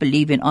Oppenheimer, I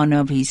believe, in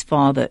honor of his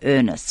father,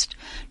 Ernest.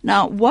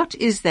 Now, what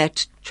is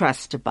that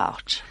trust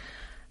about?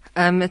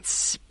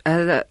 It's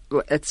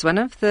one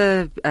of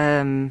the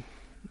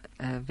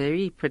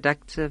very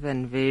productive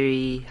and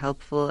very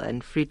helpful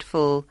and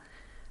fruitful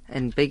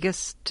and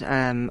biggest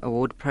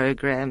award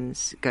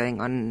programs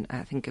going on,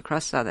 I think,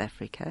 across South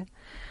Africa.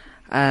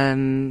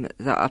 The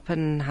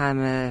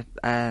Oppenheimer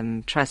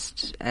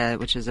Trust,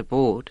 which is a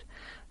board,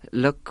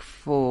 look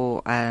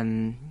for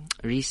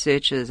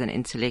researchers and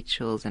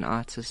intellectuals and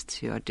artists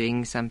who are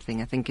doing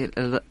something, I think, a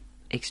little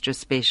extra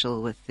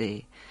special with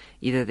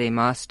either their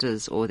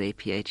master's or their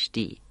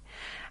PhD.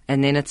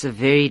 And then it's a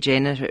very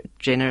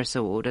generous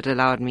award. It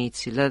allowed me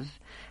to live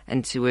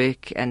and to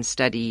work and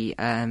study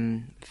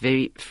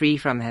very free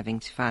from having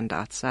to find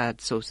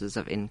outside sources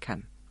of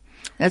income.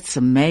 That's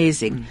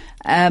amazing.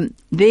 Then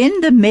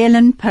the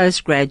Mellon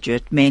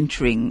Postgraduate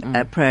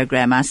Mentoring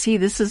Program. I see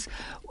this is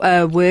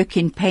work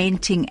in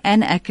painting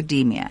and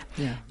academia.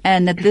 Yeah.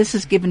 And that this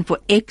is given for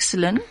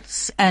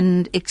excellence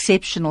and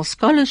exceptional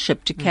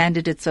scholarship to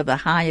candidates of a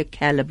higher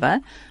caliber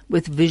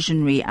with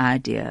visionary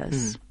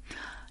ideas.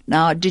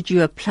 Now, did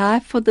you apply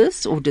for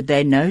this, or did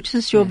they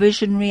notice your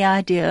visionary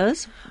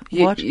ideas?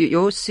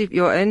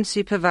 Your own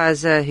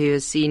supervisor, who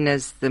is seen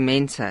as the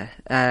mentor,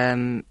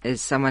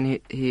 is someone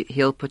who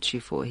he'll put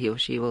you for. He or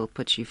she will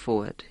put you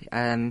forward.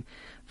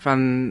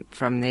 From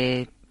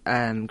their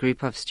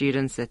group of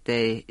students that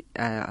they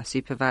are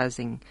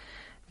supervising,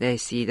 they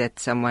see that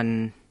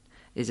someone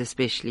is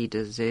especially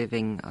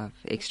deserving of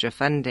extra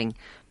funding,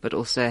 but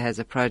also has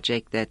a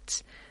project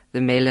that the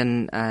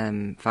Mellon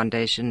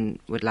Foundation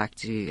would like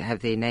to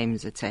have their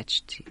names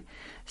attached to.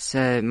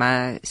 So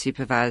my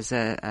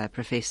supervisor,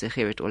 Professor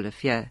Gerrit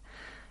Olivier,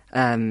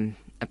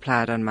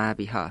 applied on my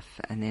behalf,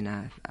 and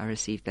then I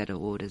received that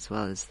award as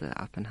well as the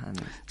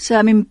Oppenheimer. So,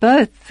 I mean,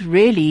 both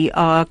really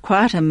are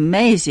quite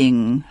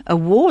amazing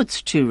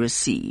awards to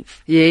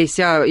receive. Yes,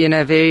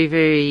 yeah, very,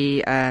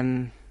 very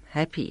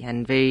happy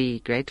and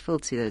very grateful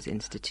to those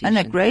institutions. And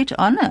a great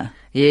honor.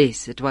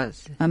 Yes, it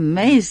was.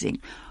 Amazing.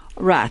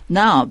 Right,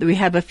 now we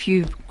have a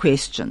few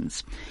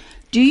questions.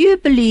 Do you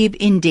believe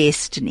in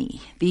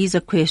destiny? These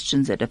are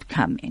questions that have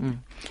come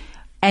in.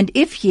 And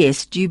if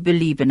yes, do you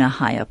believe in a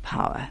higher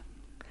power?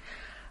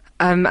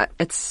 I'm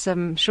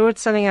sure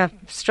it's something I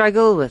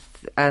struggle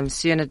with,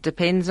 Sue, and it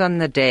depends on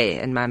the day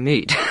and my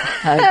mood.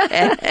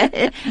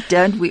 Okay.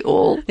 Don't we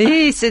all?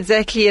 Yes,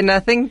 exactly. And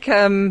I think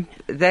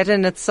that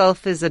in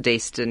itself is a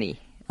destiny.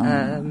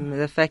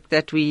 The fact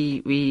that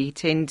we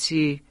tend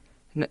to,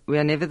 we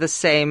are never the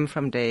same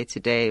from day to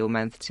day or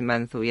month to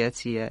month or year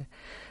to year.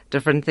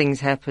 Different things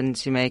happen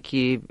to make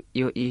you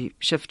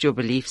shift your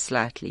beliefs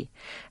slightly.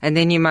 And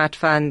then you might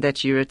find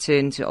that you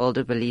return to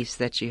older beliefs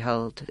that you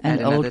held and at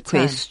another old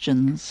time.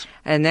 questions.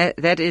 And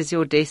that is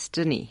your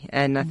destiny.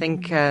 And I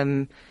think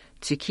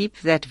to keep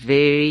that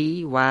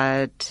very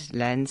wide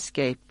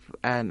landscape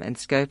and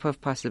scope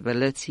of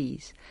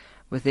possibilities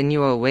within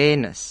your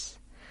awareness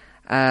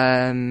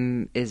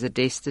is a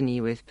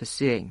destiny worth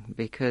pursuing,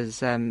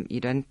 because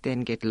you don't then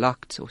get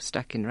locked or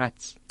stuck in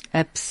ruts.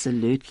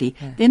 Absolutely.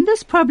 Yeah. Then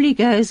this probably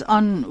goes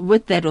on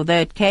with that, although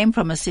it came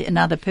from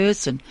another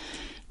person.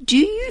 Do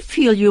you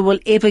feel you will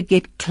ever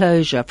get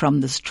closure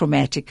from this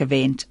traumatic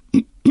event?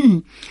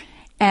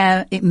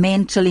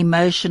 Mental,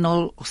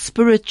 emotional, or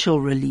spiritual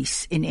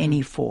release in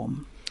any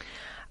form?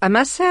 I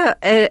must say,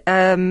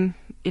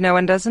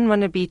 one doesn't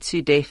want to be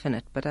too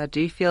definite, but I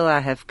do feel I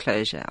have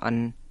closure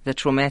on the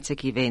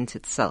traumatic event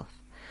itself.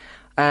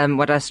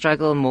 What I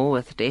struggle more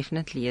with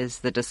definitely is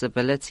the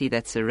disability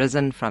that's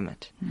arisen from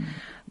it.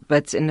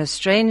 But in a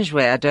strange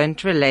way, I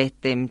don't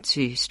relate them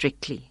too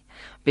strictly,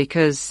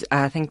 because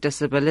I think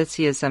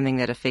disability is something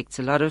that affects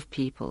a lot of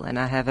people, and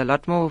I have a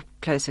lot more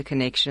closer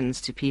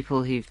connections to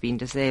people who've been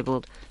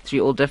disabled through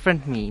all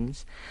different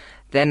means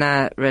than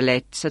I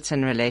sit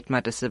and relate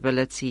my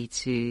disability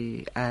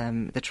to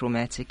the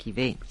traumatic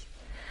event.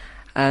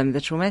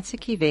 The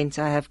traumatic event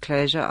I have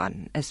closure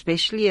on,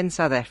 especially in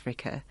South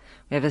Africa.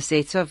 We have a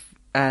set of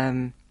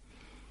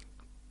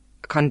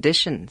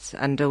conditions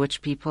under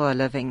which people are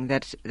living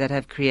that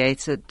have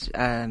created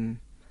a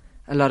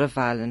lot of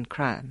violent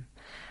crime.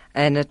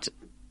 And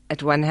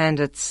at one hand,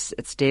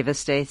 it's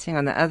devastating.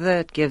 On the other,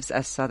 it gives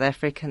us South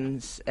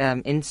Africans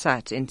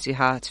insight into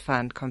how to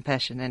find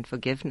compassion and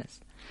forgiveness.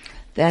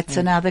 That's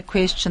another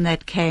question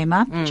that came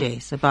up,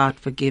 Jess, about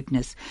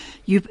forgiveness.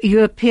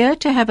 You appear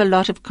to have a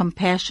lot of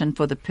compassion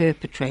for the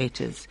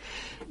perpetrators.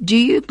 Do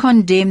you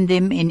condemn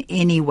them in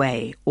any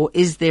way, or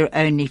is there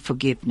only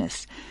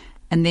forgiveness?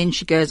 And then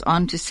she goes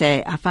on to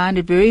say, I find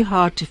it very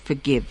hard to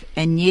forgive,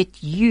 and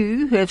yet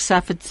you, who have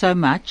suffered so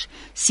much,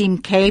 seem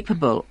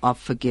capable of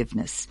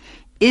forgiveness.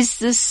 Is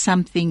this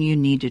something you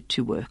needed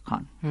to work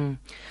on?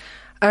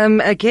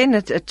 Again,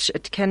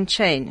 it can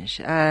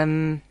change.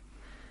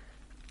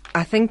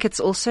 I think it's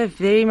also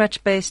very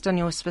much based on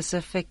your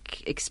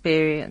specific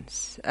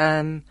experience.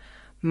 Mine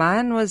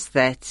was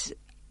that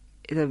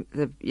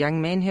the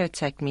young men who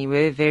attacked me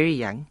were very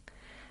young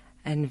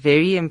and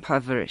very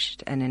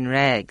impoverished and in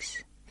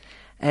rags.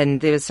 And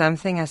there was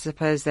something, I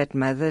suppose, that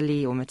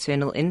motherly or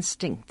maternal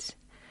instinct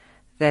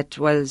that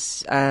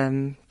was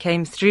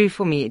came through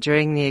for me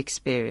during the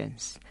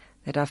experience,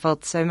 that I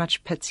felt so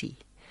much pity.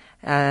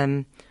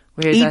 During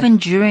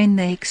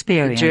the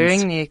experience?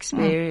 During the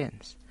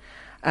experience.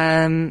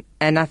 And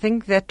I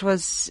think that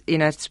was,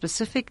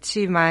 specific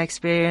to my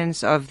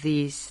experience of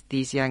these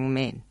young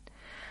men.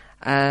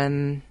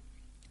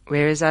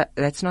 Whereas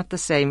that's not the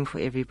same for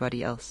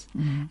everybody else.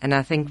 Mm-hmm. And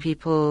I think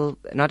people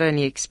not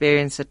only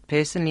experience it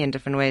personally in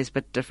different ways,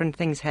 but different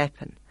things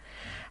happen.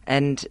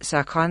 And so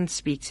I can't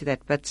speak to that.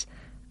 But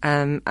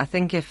I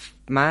think if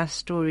my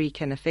story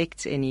can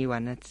affect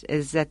anyone, it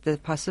is that the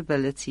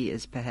possibility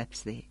is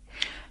perhaps there.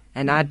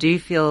 And I do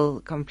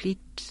feel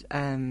complete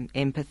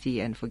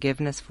empathy and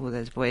forgiveness for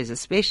those boys,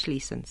 especially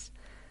since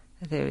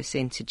they were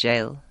sent to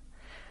jail.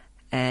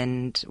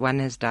 And one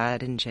has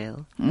died in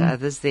jail. The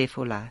other's there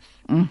for life.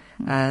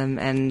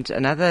 And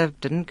another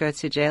didn't go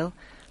to jail.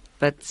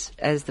 But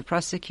as the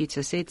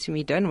prosecutor said to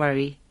me, don't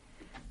worry,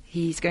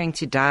 he's going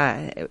to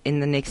die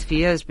in the next few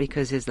years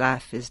because his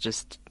life is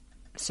just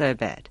so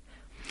bad.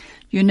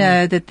 You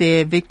know that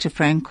Viktor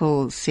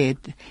Frankl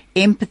said,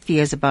 empathy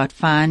is about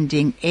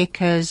finding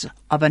echoes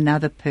of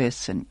another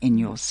person in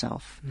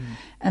yourself.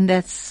 And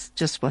that's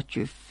just what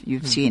you've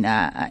seen.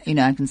 I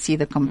can see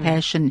the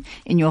compassion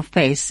in your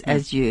face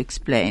as you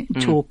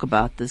talk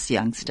about this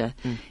youngster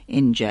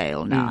in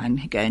jail now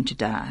and going to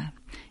die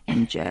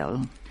in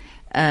jail.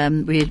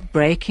 We're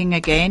breaking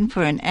again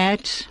for an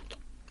ad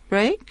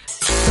break.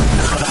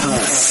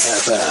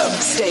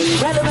 Stay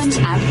relevant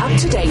and up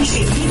to date.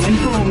 Keep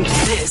informed.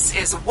 This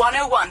is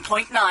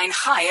 101.9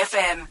 High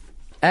FM.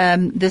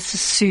 This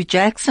is Sue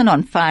Jackson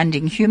on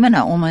Finding Human. I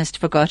almost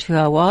forgot who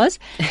I was.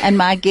 And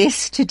my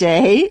guest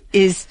today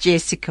is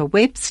Jessica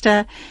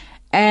Webster.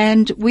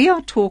 And we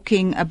are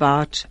talking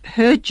about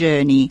her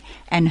journey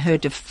and her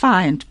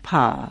defiant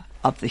power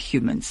of the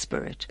human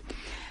spirit.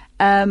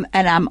 And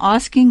I'm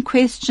asking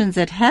questions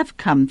that have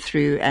come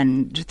through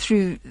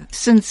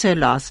since her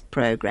last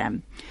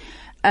program.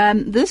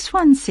 This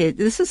one said,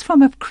 this is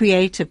from a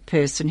creative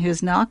person who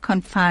is now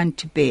confined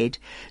to bed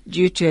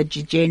due to a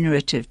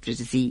degenerative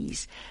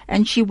disease.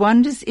 And she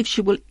wonders if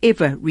she will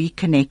ever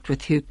reconnect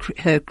with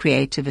her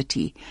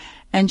creativity.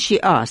 And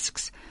she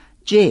asks,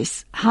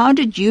 Jess, how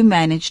did you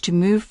manage to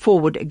move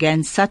forward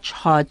against such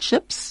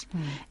hardships?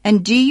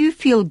 And do you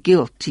feel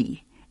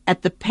guilty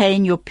at the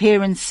pain your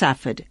parents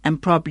suffered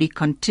and probably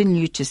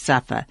continue to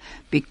suffer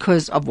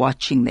because of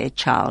watching their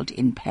child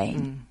in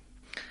pain?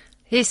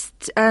 Yes,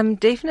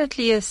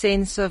 definitely a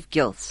sense of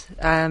guilt.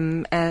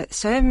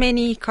 So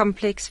many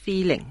complex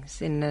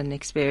feelings in an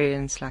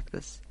experience like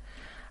this.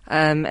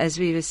 As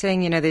we were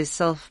saying, there's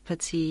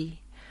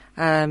self-pity,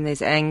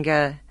 there's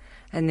anger,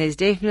 and there's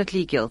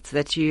definitely guilt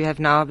that you have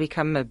now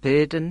become a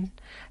burden,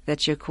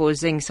 that you're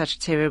causing such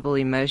terrible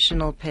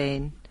emotional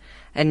pain.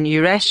 And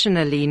you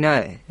rationally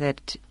know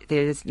that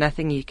there's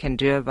nothing you can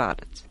do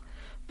about it,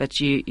 but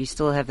you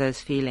still have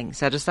those feelings.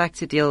 So I'd just like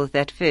to deal with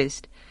that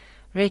first.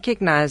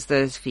 Recognize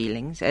those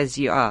feelings as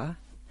you are,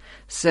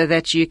 so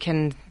that you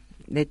can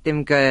let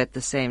them go at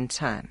the same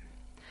time.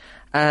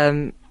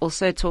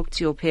 Also talk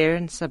to your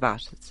parents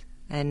about it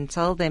and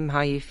tell them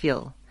how you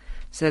feel,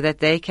 so that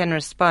they can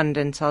respond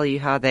and tell you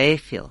how they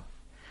feel.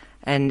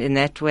 And in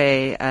that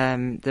way,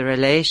 the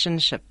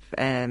relationship,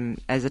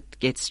 as it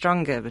gets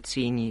stronger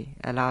between you,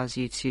 allows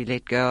you to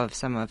let go of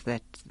some of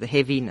that, the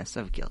heaviness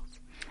of guilt.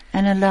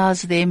 And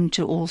allows them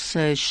to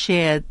also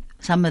share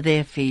some of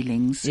their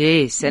feelings.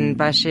 Yes, and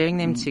by sharing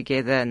them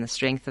together and the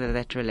strength of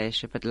that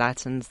relationship, it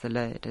lightens the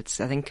load.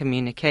 I think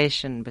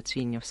communication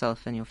between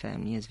yourself and your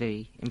family is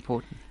very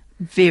important.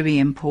 Very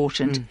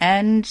important.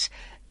 And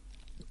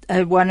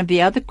one of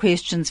the other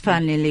questions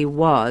finally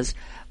was,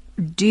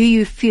 do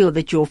you feel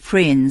that your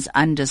friends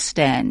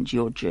understand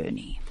your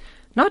journey?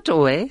 Not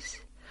always.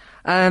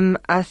 I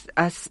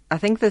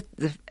think that,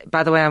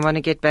 by the way, I want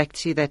to get back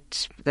to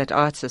that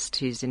artist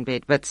who's in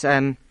bed, but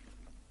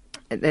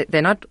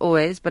they're not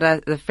always,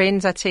 but the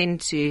friends I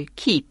tend to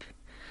keep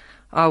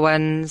are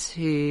ones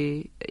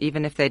who,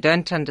 even if they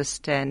don't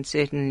understand,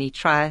 certainly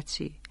try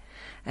to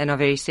and are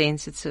very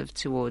sensitive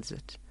towards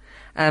it.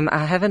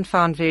 I haven't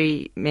found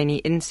very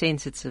many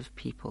insensitive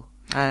people.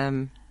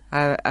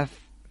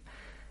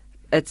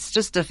 It's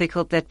just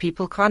difficult that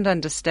people can't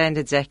understand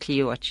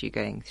exactly what you're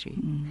going through.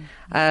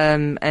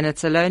 And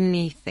it's a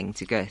lonely thing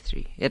to go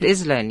through. It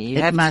is lonely.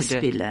 It must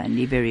be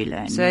lonely, very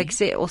lonely. So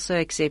also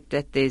accept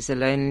that there's a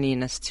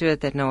loneliness to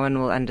it that no one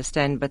will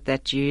understand, but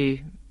that you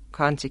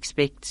can't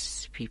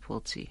expect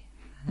people to.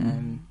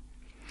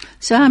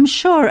 So I'm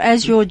sure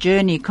as your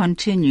journey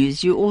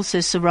continues, you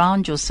also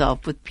surround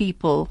yourself with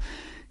people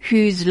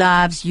whose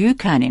lives you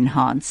can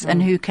enhance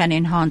and who can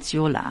enhance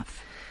your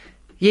life.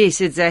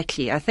 Yes,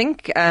 exactly. I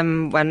think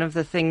one of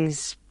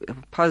the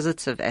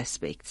positive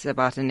aspects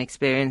about an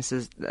experience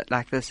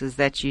like this is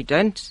that you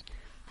don't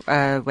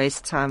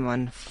waste time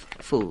on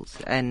fools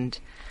and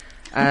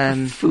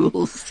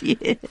fools.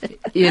 Yeah.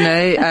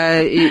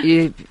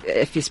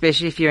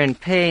 Especially if you're in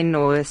pain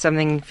or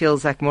something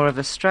feels like more of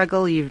a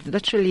struggle, you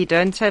literally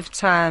don't have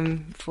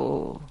time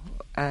for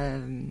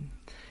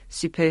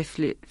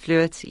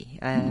superfluity,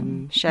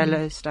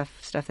 shallow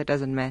stuff that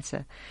doesn't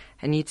matter.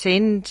 And you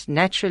tend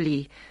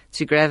naturally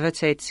to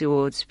gravitate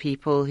towards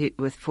people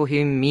for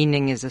whom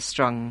meaning is a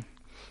strong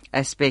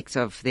aspect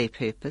of their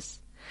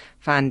purpose,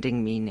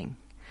 finding meaning.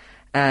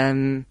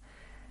 I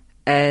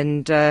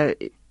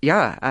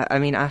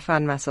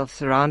find myself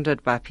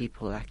surrounded by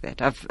people like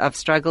that. I've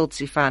struggled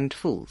to find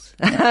fools.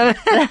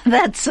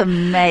 That's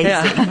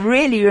amazing,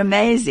 really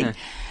amazing.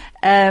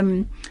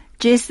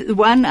 Just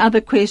one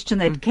other question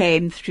that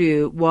came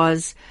through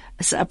was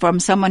from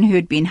someone who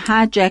had been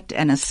hijacked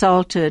and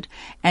assaulted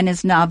and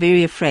is now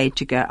very afraid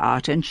to go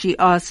out. And she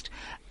asked,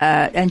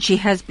 and she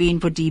has been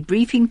for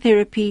debriefing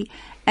therapy,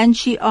 and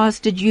she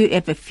asked, did you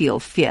ever feel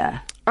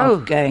fear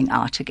of going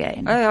out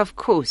again? Oh, of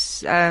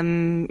course.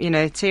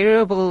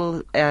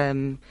 Terrible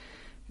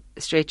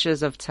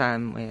stretches of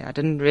time where I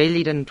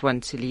didn't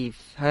want to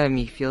leave home.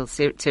 You feel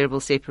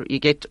terrible separate. You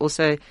get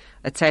also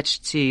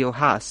attached to your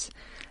house.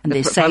 And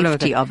the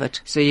safety of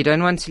it. So you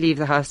don't want to leave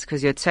the house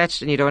because you're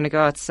attached, and you don't want to go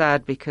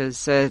outside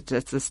because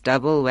it's this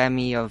double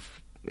whammy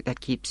that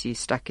keeps you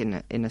stuck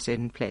in a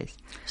certain place.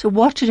 So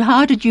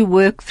how did you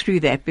work through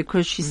that?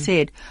 Because she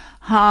said,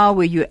 how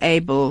were you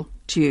able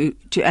to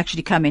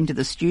actually come into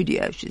the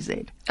studio, she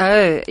said?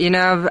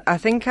 I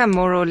think I'm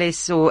more or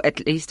less, or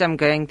at least I'm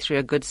going through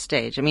a good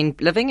stage. I mean,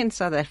 living in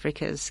South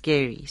Africa is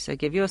scary, so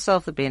give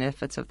yourself the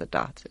benefits of the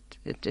doubt.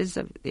 There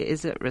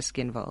is a risk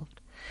involved.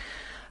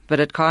 But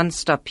it can't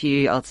stop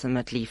you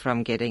ultimately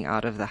from getting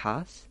out of the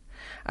house.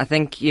 I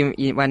think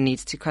one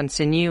needs to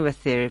continue with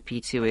therapy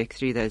to work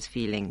through those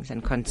feelings,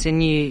 and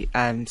continue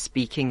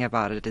speaking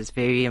about it is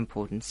very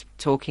important.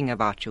 Talking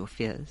about your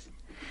fears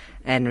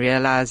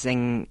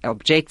and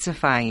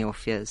objectifying your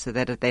fears so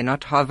that they're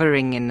not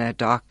hovering in a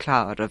dark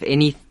cloud of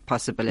any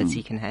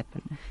possibility can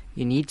happen.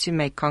 You need to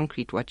make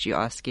concrete what you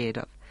are scared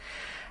of.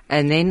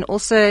 And then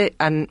also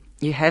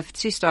you have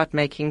to start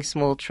making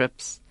small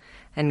trips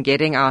and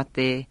getting out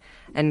there.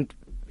 And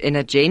in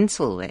a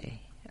gentle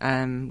way,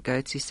 go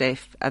to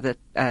safe other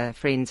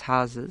friends'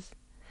 houses,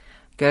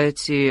 go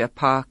to a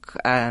park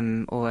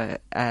or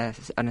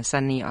on a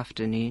sunny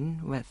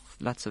afternoon with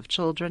lots of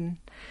children,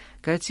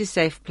 go to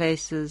safe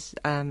places,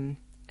 and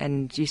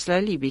you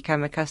slowly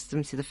become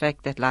accustomed to the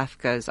fact that life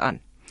goes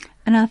on.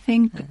 And I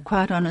think,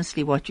 quite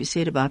honestly, what you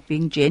said about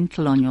being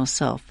gentle on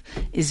yourself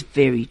is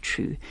very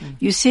true.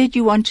 You said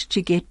you wanted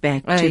to get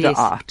back to the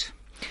art.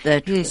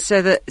 Yes,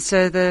 so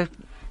the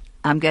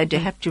I'm going to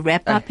have to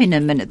wrap up in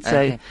a minute.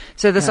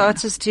 So this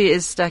artist who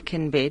is stuck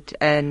in bed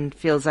and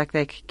feels like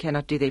they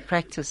cannot do their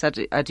practice,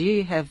 I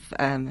do have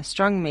a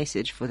strong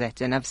message for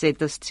that. And I've said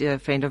this to a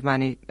friend of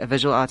mine, a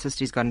visual artist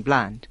who's gone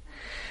blind,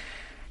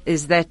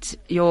 is that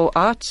your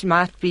art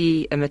might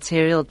be a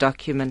material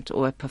document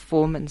or a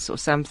performance or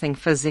something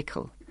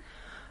physical.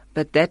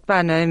 But that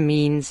by no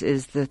means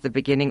is the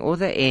beginning or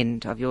the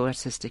end of your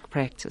artistic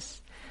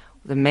practice.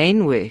 The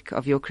main work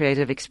of your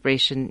creative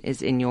expression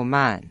is in your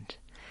mind.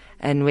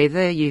 And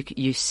whether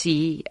you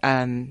see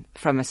from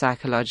a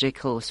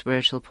psychological or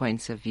spiritual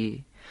point of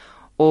view,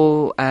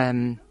 or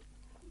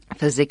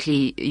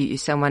physically you're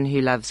someone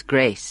who loves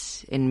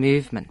grace in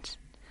movement,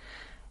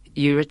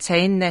 you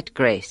retain that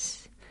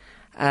grace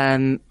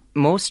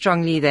more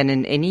strongly than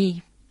in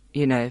any,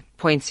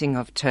 pointing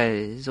of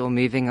toes or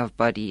moving of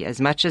body,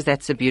 as much as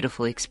that's a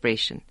beautiful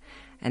expression.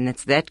 And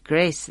it's that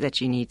grace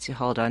that you need to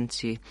hold on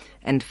to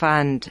and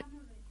find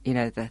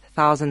the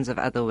thousands of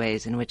other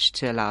ways in which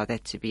to allow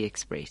that to be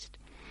expressed.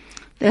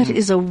 That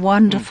is a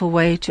wonderful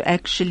way to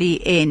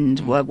actually end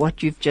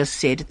what you've just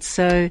said. It's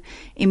so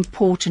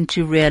important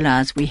to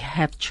realize we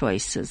have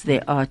choices.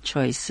 There are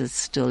choices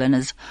still. And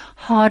as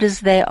hard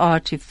as they are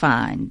to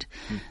find,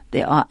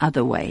 there are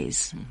other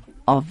ways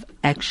of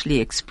actually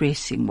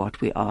expressing what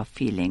we are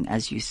feeling.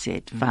 As you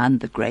said, find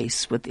the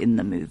grace within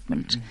the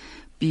movement.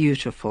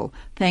 Beautiful.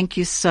 Thank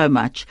you so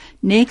much.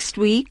 Next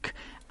week,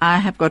 I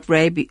have got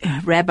Rabbi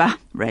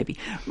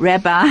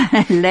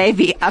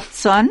Levi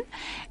Upson.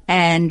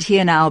 And he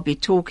and I will be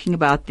talking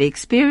about the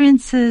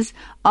experiences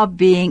of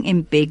being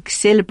in big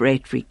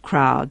celebratory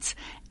crowds.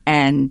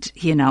 And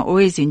he and I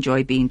always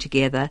enjoy being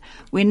together.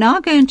 We're now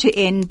going to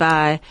end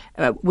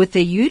with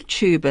a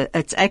YouTuber.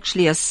 It's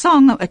actually a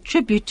song, a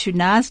tribute to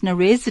Knysna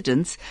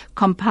residents,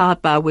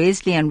 compiled by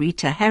Wesley and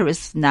Rita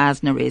Harris,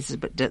 Knysna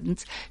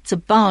residents. It's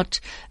about,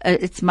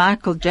 it's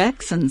Michael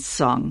Jackson's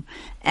song.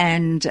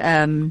 And,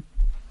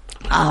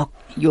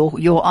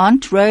 your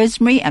Aunt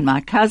Rosemary and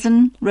my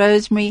cousin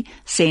Rosemary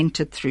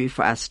sent it through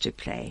for us to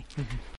play.